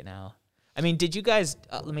crazy right now. I mean, did you guys?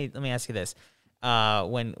 Let me ask you this: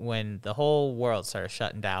 when the whole world started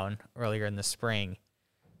shutting down earlier in the spring,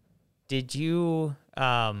 did you?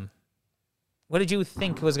 What did you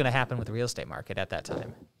think was going to happen with the real estate market at that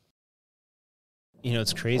time? You know,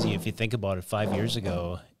 it's crazy if you think about it. 5 years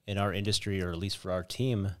ago, in our industry, or at least for our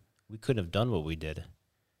team, we couldn't have done what we did.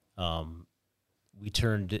 We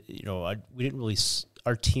turned, we didn't really,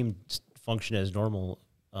 our team functioned as normal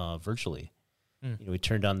virtually. We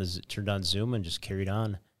turned on Zoom and just carried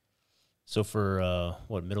on. So for,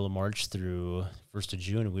 middle of March through 1st of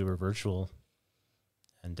June, we were virtual.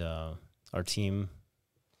 And our team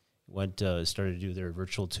started to do their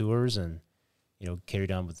virtual tours and,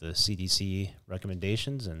 carried on with the CDC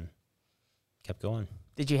recommendations and kept going.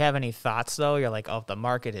 Did you have any thoughts, though? You're like, oh, the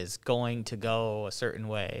market is going to go a certain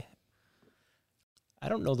way. I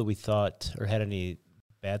don't know that we thought or had any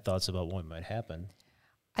bad thoughts about what might happen.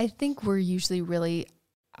 I think we're usually really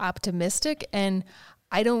optimistic, and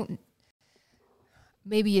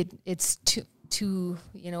maybe it's too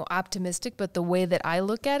optimistic, but the way that I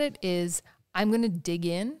look at it is I'm going to dig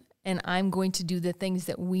in and I'm going to do the things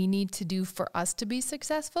that we need to do for us to be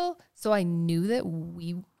successful. So I knew that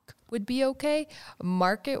we would be okay.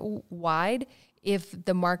 Market-wide, if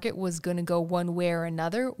the market was going to go one way or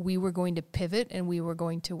another, we were going to pivot and we were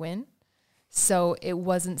going to win. So it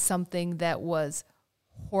wasn't something that was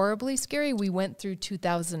horribly scary. We went through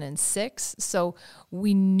 2006, so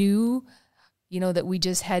we knew, that we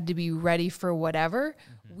just had to be ready for whatever.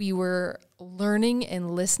 Mm-hmm. We were learning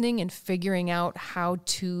and listening and figuring out how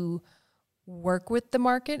to work with the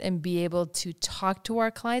market and be able to talk to our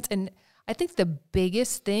clients. And I think the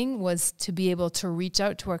biggest thing was to be able to reach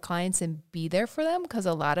out to our clients and be there for them, because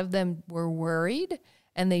a lot of them were worried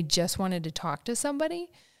and they just wanted to talk to somebody.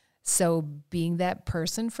 So being that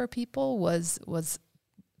person for people was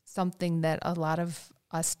something that a lot of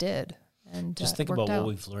us did. And Just think worked about out. what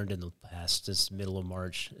we've learned in the past, this middle of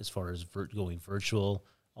March, as far as going virtual,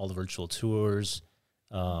 all the virtual tours.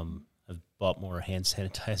 I've bought more hand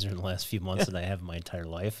sanitizer in the last few months than I have in my entire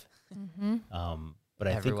life. Mm-hmm. But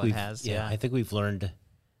I think Everyone we've, has, yeah, yeah. I think we've learned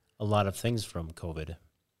a lot of things from COVID.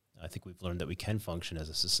 I think we've learned that we can function as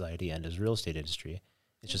a society and as a real estate industry.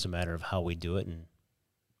 It's just a matter of how we do it and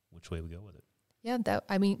which way we go with it. Yeah,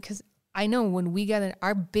 because I know when we got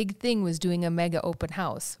our big thing was doing a mega open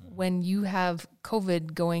house. When you have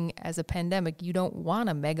COVID going as a pandemic, you don't want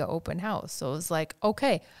a mega open house. So it's like,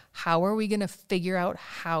 okay, how are we going to figure out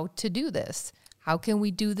how to do this? How can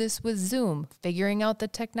we do this with Zoom? Figuring out the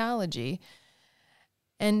technology.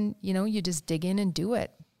 And, you just dig in and do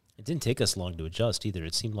it. It didn't take us long to adjust either.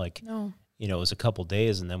 It seemed like, No. it was a couple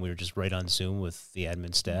days and then we were just right on Zoom with the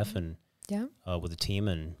admin staff and Yeah. with the team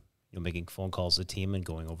and making phone calls to the team and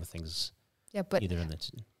going over things Yeah, but either in the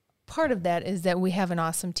part of that is that we have an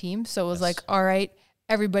awesome team. So it was Yes. like, all right,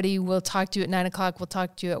 everybody will talk to you at 9 o'clock. We'll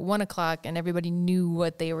talk to you at 1 o'clock, and everybody knew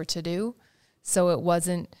what they were to do. So it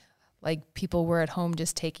wasn't like people were at home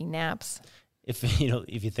just taking naps. If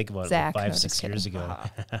if you think about Zach, it, like no, 5-6 just years kidding. ago,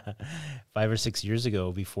 5 or 6 years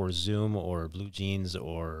ago, before Zoom or Blue Jeans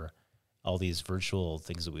or all these virtual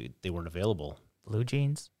things they weren't available. Blue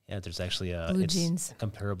jeans. Yeah, there's actually Blue it's Jeans.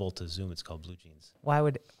 comparable to Zoom. It's called Blue Jeans. Why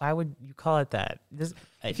would you call it that?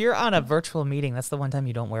 If you're on a virtual meeting, that's the one time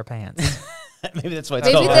you don't wear pants. Maybe that's why it's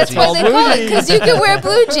Maybe called that's Blue why Jeans. they call it, because you can wear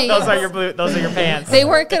blue jeans. Those are your pants. They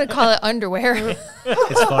weren't going to call it underwear.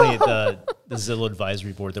 It's funny, the Zillow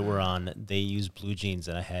advisory board that we're on, they use Blue Jeans,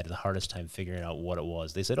 and I had the hardest time figuring out what it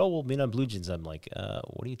was. They said, "Oh, we'll meet on Blue Jeans." I'm like,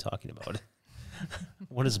 "What are you talking about?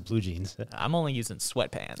 What is Blue Jeans?" I'm only using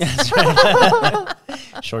sweatpants.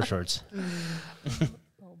 Short shorts.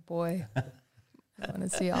 Oh, boy. I want to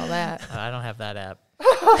see all that. I don't have that app.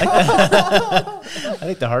 I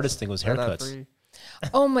think the hardest thing was They're not haircuts. free.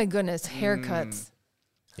 Oh, my goodness. Haircuts.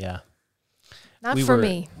 Yeah. Not we for were,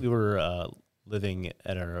 me. We were living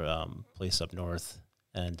at our place up north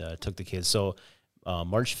and took the kids. So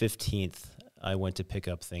March 15th, I went to pick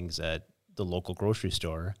up things at the local grocery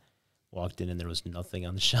store, walked in, and there was nothing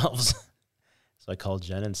on the shelves. So I called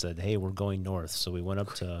Jen and said, "Hey, we're going north." So we went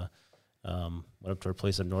up to our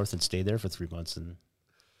place up north and stayed there for 3 months and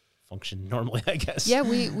functioned normally, I guess. Yeah,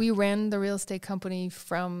 we ran the real estate company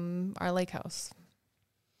from our lake house,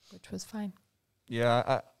 which was fine.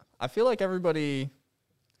 Yeah, I feel like everybody,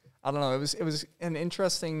 I don't know, it was an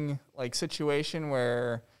interesting situation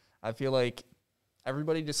where I feel like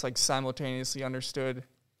everybody just simultaneously understood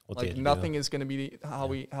What they had to nothing do. is going to be how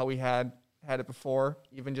we had it before,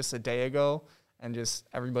 even just a day ago, and just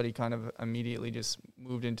everybody kind of immediately just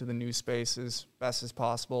moved into the new space as best as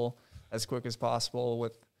possible, as quick as possible,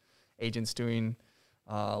 with agents doing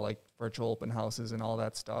virtual open houses and all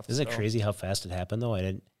that stuff. Isn't it crazy how fast it happened though?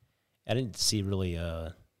 I didn't see really.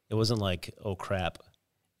 It wasn't like, oh crap.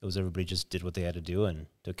 It was everybody just did what they had to do and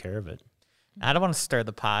took care of it. I don't want to stir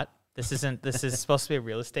the pot. This is supposed to be a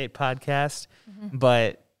real estate podcast,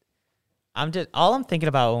 but all I'm thinking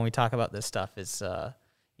about when we talk about this stuff is,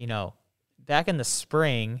 back in the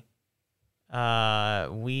spring,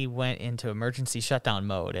 we went into emergency shutdown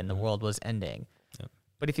mode and the world was ending. Yep.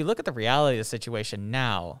 But if you look at the reality of the situation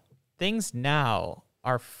now, things now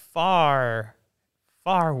are far,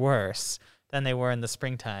 far worse than they were in the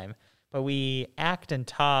springtime. But we act and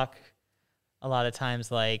talk a lot of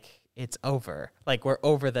times like it's over, like we're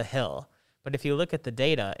over the hill. But if you look at the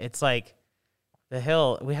data, it's like the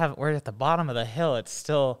hill, we're at the bottom of the hill. It's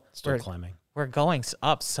still Climbing. We're going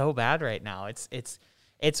up so bad right now.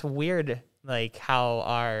 It's weird, like how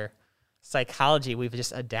our psychology, we've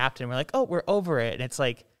just adapted and we're like, oh, we're over it. And it's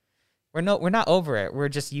like, we're not over it. We're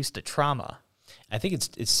just used to trauma. I think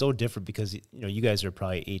it's so different because you guys are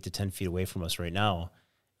probably 8 to 10 feet away from us right now.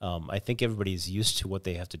 I think everybody's used to what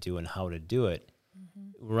they have to do and how to do it.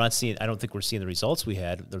 We're not seeing. I don't think we're seeing the results we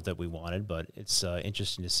had that we wanted, but it's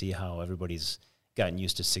interesting to see how everybody's gotten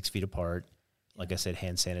used to 6 feet apart. Like I said,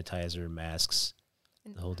 hand sanitizer, masks,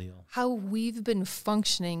 the whole deal. How we've been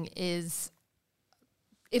functioning is,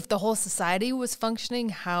 if the whole society was functioning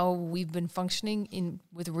how we've been functioning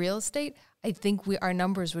with real estate, I think our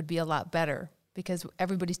numbers would be a lot better because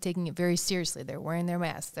everybody's taking it very seriously. They're wearing their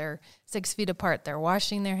masks. They're 6 feet apart. They're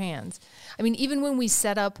washing their hands. I mean, even when we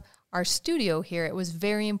set up our studio here, it was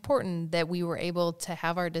very important that we were able to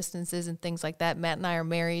have our distances and things like that. Matt and I are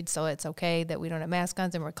married, so it's okay that we don't have masks on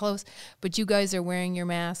and we're close, but you guys are wearing your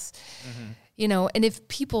masks. And if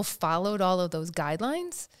people followed all of those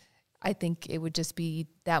guidelines, I think it would just be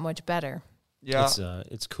that much better. Yeah.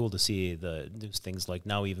 It's cool to see the news things like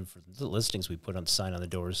now, even for the listings, we put on sign on the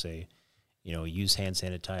doors say, use hand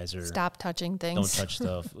sanitizer. Stop touching things. Don't touch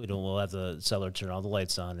stuff. We'll have the seller turn all the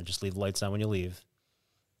lights on and just leave the lights on when you leave.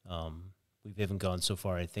 We haven't gone so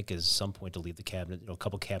far, I think, as some point to leave the cabinet, a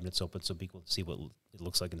couple cabinets open so people see what it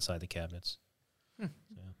looks like inside the cabinets. Yep.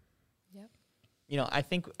 I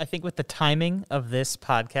think with the timing of this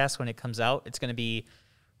podcast when it comes out, it's going to be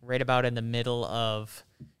right about in the middle of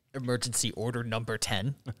emergency order number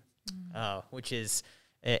 10, which is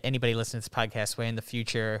anybody listening to this podcast way in the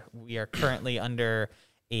future. We are currently under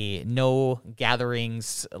a no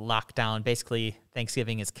gatherings lockdown. Basically,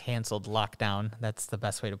 Thanksgiving is canceled lockdown. That's the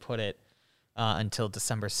best way to put it, until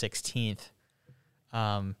December 16th.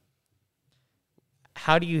 How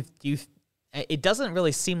do you it doesn't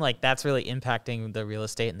really seem like that's really impacting the real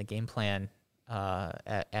estate and the game plan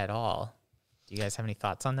at all. Do you guys have any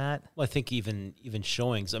thoughts on that? Well, I think even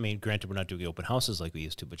showings, I mean, granted, we're not doing open houses like we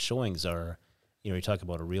used to, but showings are, you talk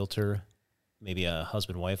about a realtor, maybe a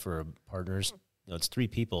husband, wife, or partners. It's 3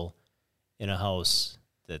 people in a house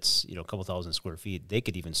that's, a couple thousand square feet. They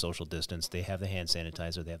could even social distance. They have the hand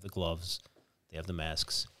sanitizer. They have the gloves. They have the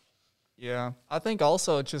masks. Yeah. I think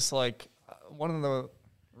also it's just like one of the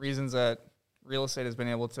reasons that real estate has been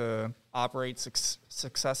able to operate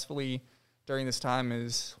successfully during this time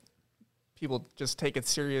is people just take it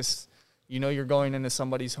serious. You're going into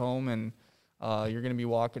somebody's home and you're going to be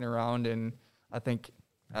walking around. And I think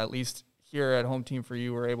at least here at Home Team for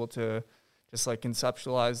You, we're able to just like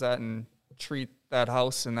conceptualize that and treat that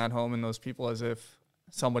house and that home and those people as if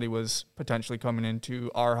somebody was potentially coming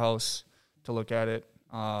into our house to look at it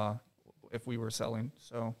if we were selling.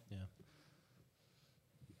 So yeah,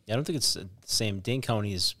 I don't think it's the same. Dane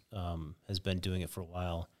County has been doing it for a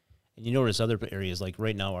while, and you notice other areas like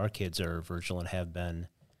right now our kids are virtual and have been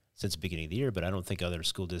since the beginning of the year. But I don't think other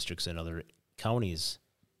school districts and other counties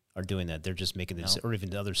are doing that. They're just making this, or even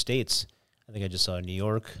the other states. I think I just saw New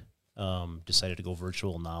York decided to go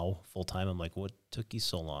virtual now full time. I'm like, what took you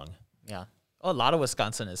so long? Yeah. Oh, a lot of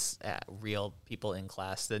Wisconsin is real people in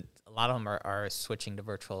class. That a lot of them are switching to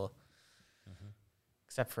virtual,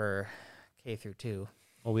 except for K through 2.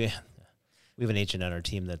 Well, we have an agent on our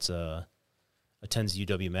team that's attends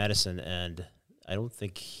UW-Madison, and I don't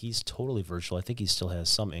think he's totally virtual. I think he still has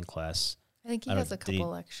some in class. I think he has a couple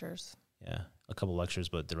lectures. Yeah, a couple lectures,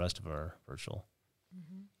 but the rest of are virtual.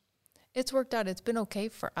 Mm-hmm. It's worked out. It's been okay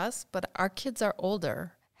for us, but our kids are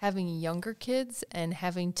older. Having younger kids and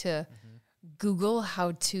having to Google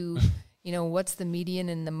how to, what's the median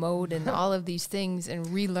and the mode and all of these things and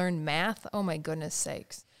relearn math. Oh, my goodness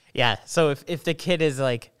sakes. Yeah, so if the kid is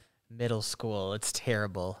like middle school, it's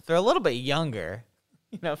terrible. If they're a little bit younger,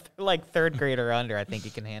 if they're like 3rd grade or under, I think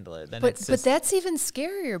you can handle it. Then but that's even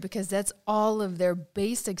scarier because that's all of their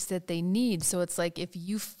basics that they need. So it's like if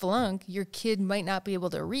you flunk, your kid might not be able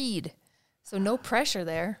to read. So no pressure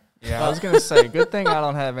there. Yeah, I was going to say, good thing I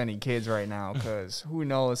don't have any kids right now because who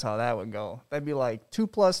knows how that would go. That'd be like 2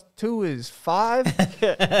 + 2 is 5.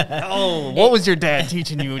 Oh, what was your dad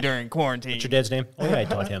teaching you during quarantine? What's your dad's name? Oh, yeah, I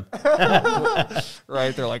taught him.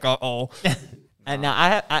 Right, they're like, uh-oh. And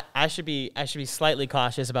now I should be slightly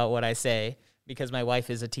cautious about what I say because my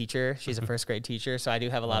wife is a teacher. She's a 1st grade teacher, so I do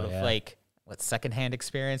have a lot of secondhand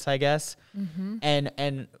experience, I guess. Mm-hmm.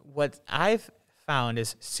 And what I've found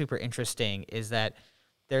is super interesting is that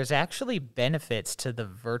there's actually benefits to the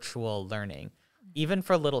virtual learning, even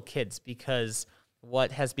for little kids, because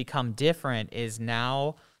what has become different is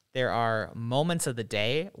now there are moments of the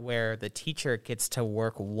day where the teacher gets to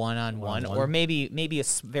work one-on-one or maybe a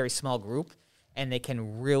very small group, and they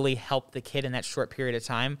can really help the kid in that short period of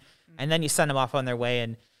time. And then you send them off on their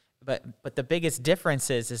way. But the biggest difference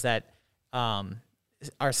is that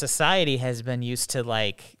our society has been used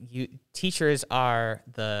to teachers are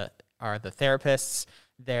the therapists.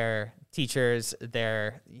 They're teachers,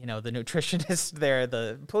 they're, the nutritionists, they're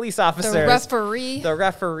the police officers. The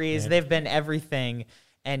referees, they've been everything.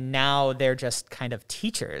 And now they're just kind of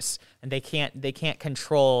teachers and they can't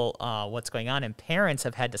control what's going on. And parents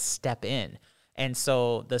have had to step in. And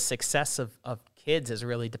so the success of kids is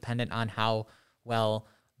really dependent on how well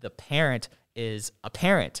the parent is a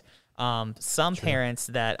parent. Some parents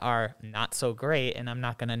that are not so great, and I'm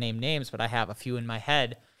not going to name names, but I have a few in my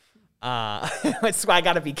head. That's why I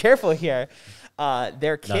got to be careful here.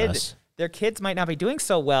 Their kids might not be doing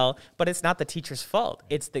so well, but it's not the teacher's fault.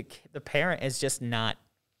 It's the parent is just not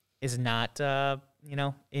in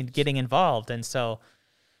getting involved. And so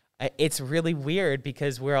it's really weird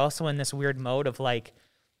because we're also in this weird mode of like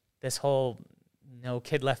this whole no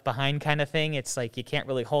kid left behind kind of thing. It's like you can't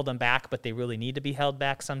really hold them back, but they really need to be held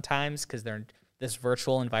back sometimes because this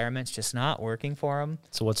virtual environment's just not working for them.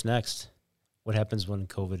 So what's next? What happens when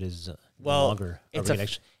COVID is no longer?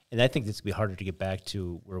 And I think it's going to be harder to get back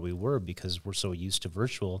to where we were because we're so used to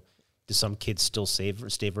virtual. Do some kids still stay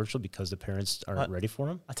virtual because the parents aren't ready for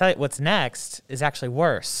them? I'll tell you, what's next is actually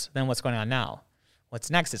worse than what's going on now. What's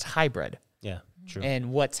next is hybrid. Yeah, true.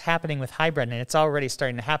 And what's happening with hybrid, and it's already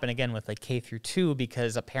starting to happen again with like K through 2,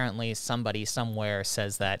 because apparently somebody somewhere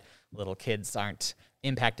says that little kids aren't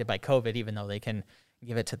impacted by COVID, even though they can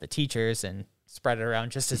give it to the teachers and spread it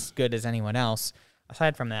around just as good as anyone else.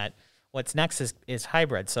 Aside from that, what's next is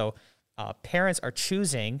hybrid. So parents are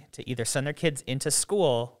choosing to either send their kids into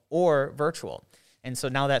school or virtual. And so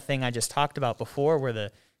now that thing I just talked about before, where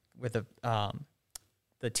the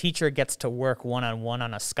teacher gets to work one-on-one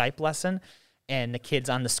on a Skype lesson, and the kid's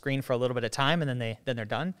on the screen for a little bit of time, and then they're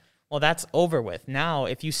done. Well, that's over with. Now,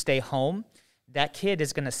 if you stay home, that kid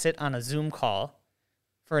is going to sit on a Zoom call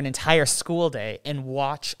for an entire school day and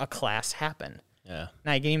watch a class happen. Yeah.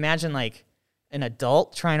 Now, can you imagine like an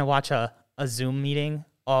adult trying to watch a Zoom meeting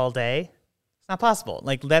all day? It's not possible.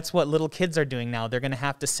 Like, that's what little kids are doing now. They're going to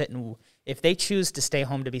have to sit and, if they choose to stay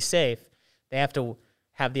home to be safe, they have to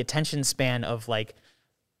have the attention span of like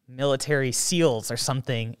military SEALs or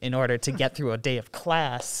something in order to get through a day of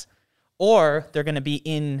class, or they're going to be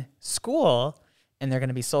in school and they're going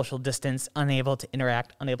to be social distance, unable to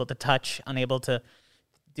interact, unable to touch, unable to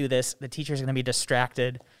do this. The teacher's going to be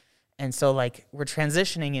distracted. And so like we're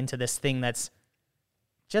transitioning into this thing that's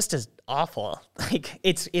just as awful. Like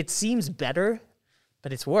it seems better,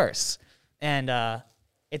 but it's worse. And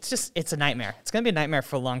it's a nightmare. It's going to be a nightmare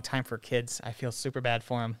for a long time for kids. I feel super bad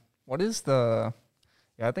for them. What is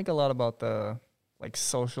I think a lot about the like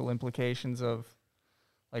social implications of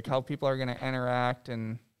like how people are going to interact,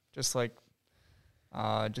 and just like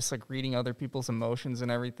reading other people's emotions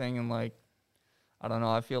and everything. And like, I don't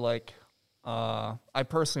know, I feel like I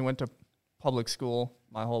personally went to public school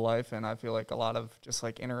my whole life, and I feel like a lot of just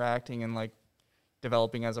like interacting and like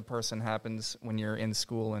developing as a person happens when you're in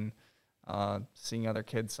school and seeing other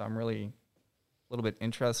kids. So I'm really a little bit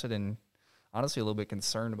interested and honestly a little bit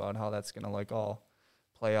concerned about how that's going to like all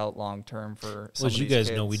play out long term for some of As you these guys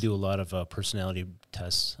kids. know, we do a lot of personality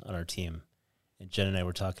tests on our team. And Jen and I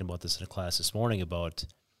were talking about this in a class this morning about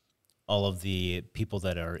all of the people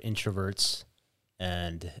that are introverts,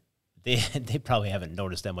 and they probably haven't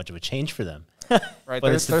noticed that much of a change for them. Right,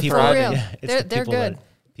 But it's the people, For real. it's the They're people good.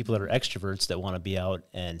 people that are extroverts that want to be out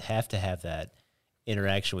and have to have that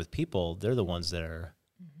interaction with people. They're the ones that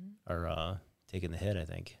are taking the hit, I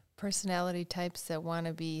think. Personality types that want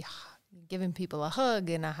to be giving people a hug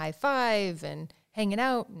and a high five and hanging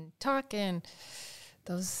out and talking.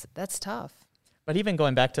 That's tough. But even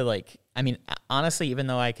going back to like, I mean, honestly, even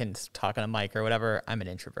though I can talk on a mic or whatever, I'm an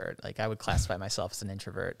introvert. Like I would classify myself as an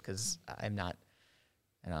introvert because I'm not,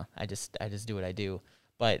 I just do what I do.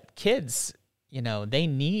 But kids, they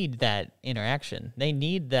need that interaction. They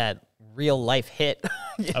need that real life hit.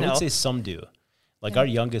 I would say some do. Like our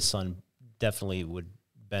youngest son definitely would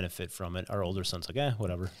benefit from it. Our older son's like,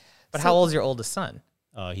 whatever. But how old is your oldest son?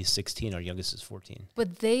 He's 16. Our youngest is 14.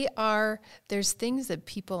 But there's things that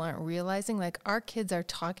people aren't realizing. Like our kids are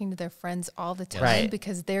talking to their friends all the time Right.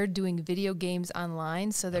 because they're doing video games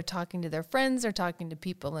online. So they're talking to their friends, they're talking to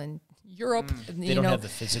people in Europe. They don't have the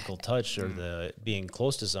physical touch or the being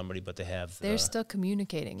close to somebody, but they have they're still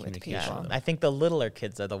communicating with communication. people. I think the littler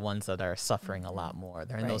kids are the ones that are suffering a lot more.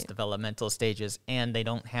 They're in those Right. developmental stages, and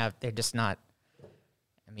they're just not,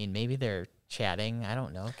 maybe they're chatting. I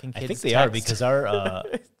don't know. Can kids I think they are, text? because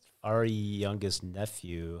our youngest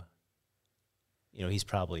nephew, he's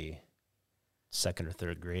probably second or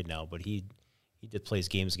third grade now, but he plays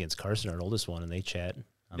games against Carson, our oldest one, and they chat.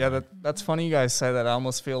 Yeah, that's funny you guys say that. I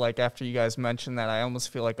almost feel like after you guys mentioned that, I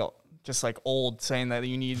almost feel like just like old saying that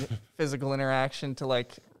you need physical interaction to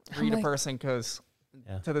like read a like- person, because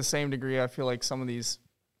Yeah. to the same degree, I feel like some of these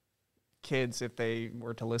kids, if they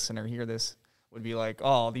were to listen or hear this, would be like,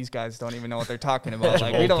 "Oh, these guys don't even know what they're talking about.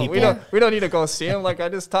 Like we Old don't need to go see them. Like I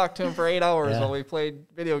just talked to him for 8 hours Yeah. while we played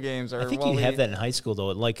video games." Or I think while you we have that in high school, though.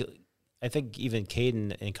 Like, I think even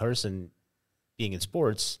Caden and Carson, being in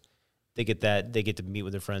sports, they get to meet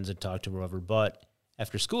with their friends and talk to whoever. But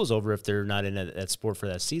after school's over, if they're not in that sport for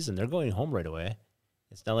that season, they're going home right away.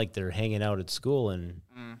 It's not like they're hanging out at school, and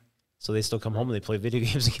so they still come home and they play video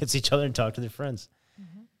games against each other and talk to their friends.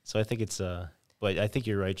 So I think it's but I think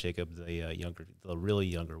you're right, Jacob. The really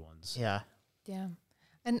younger ones. Yeah. Yeah.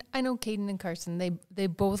 And I know Caden and Carson, they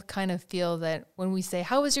both kind of feel that when we say,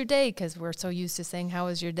 "How was your day?" because we're so used to saying, "How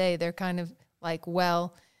was your day?" they're kind of like,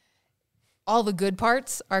 well, all the good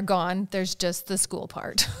parts are gone. There's just the school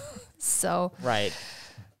part. So Right.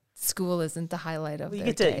 school isn't the highlight of You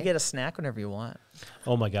their get day. a snack whenever you want.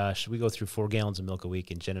 Oh my gosh, we go through 4 gallons of milk a week,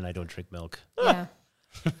 and Jen and I don't drink milk. Yeah.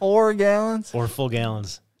 4 gallons. 4 full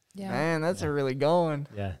gallons. Yeah. Man, that's a really going.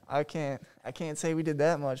 Yeah. I can't say we did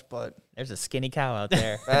that much, but There's a skinny cow out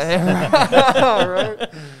there. right?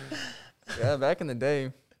 Yeah, back in the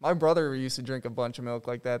day, my brother used to drink a bunch of milk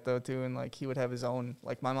like that though too, and like he would have his own.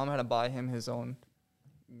 Like my mom had to buy him his oown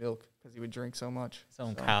milk because he would drink so much. His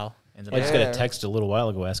own cow. In the I just back. got a text a little while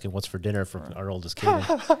ago asking what's for dinner for our oldest kid.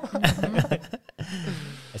 I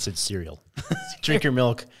said cereal. Drink your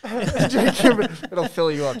milk. It'll fill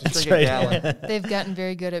you up. Just That's drink a right. gallon. They've gotten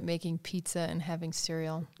very good at making pizza and having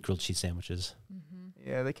cereal. Grilled cheese sandwiches.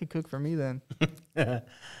 Yeah, they could cook for me then. Yeah,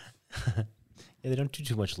 they don't do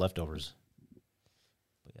too much leftovers.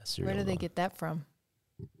 But yeah, cereal. Where do they though. get that from?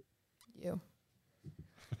 You.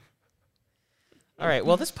 All right.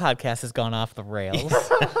 Well, this podcast has gone off the rails.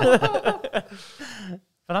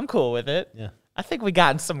 But I'm cool with it. Yeah. I think we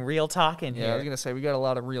got some real talk in Yeah, I was here. gonna say we got a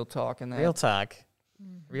lot of real talk in there. Real talk.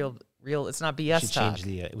 Real. It's not BS talk.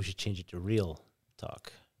 We should change it to real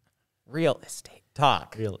talk. Real estate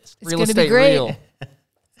talk. Real estate. It's Real going to be estate great. real.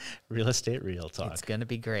 Real estate, real talk. It's gonna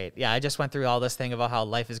be great. Yeah, I just went through all this thing about how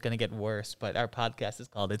life is gonna get worse, but our podcast is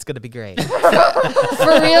called "It's Gonna Be Great." For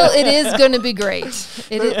real, it is going to be great.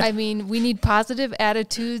 I mean, we need positive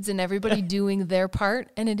attitudes and everybody doing their part,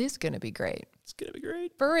 and it is going to be great. It's gonna be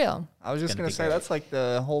great. For real. I was just Gonna gonna be say great. that's like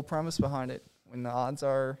the whole premise behind it. When the odds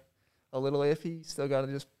are a little iffy, you still gotta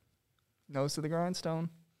just nose to the grindstone.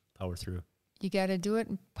 Power through. You got to do it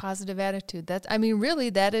in positive attitude.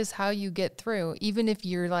 Really, that is how you get through. Even if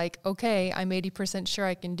you're like, okay, I'm 80% sure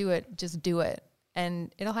I can do it, just do it,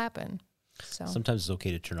 and it'll happen. So, Sometimes it's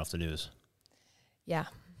okay to turn off the news. yeah.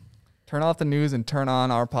 Turn off the news and turn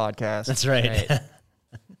on our podcast. That's right. Right.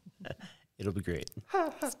 It'll be great.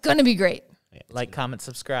 It's going to be great. Yeah, it's Like, good. comment,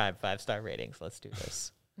 subscribe, 5-star ratings. Let's do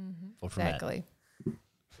this. Vote for Matt. Exactly.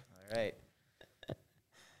 All right.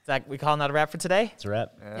 Zach, we calling that a wrap for today? It's a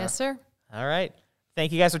wrap. Yeah. Yes, sir. All right.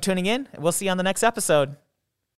 Thank you guys for tuning in. We'll see you on the next episode.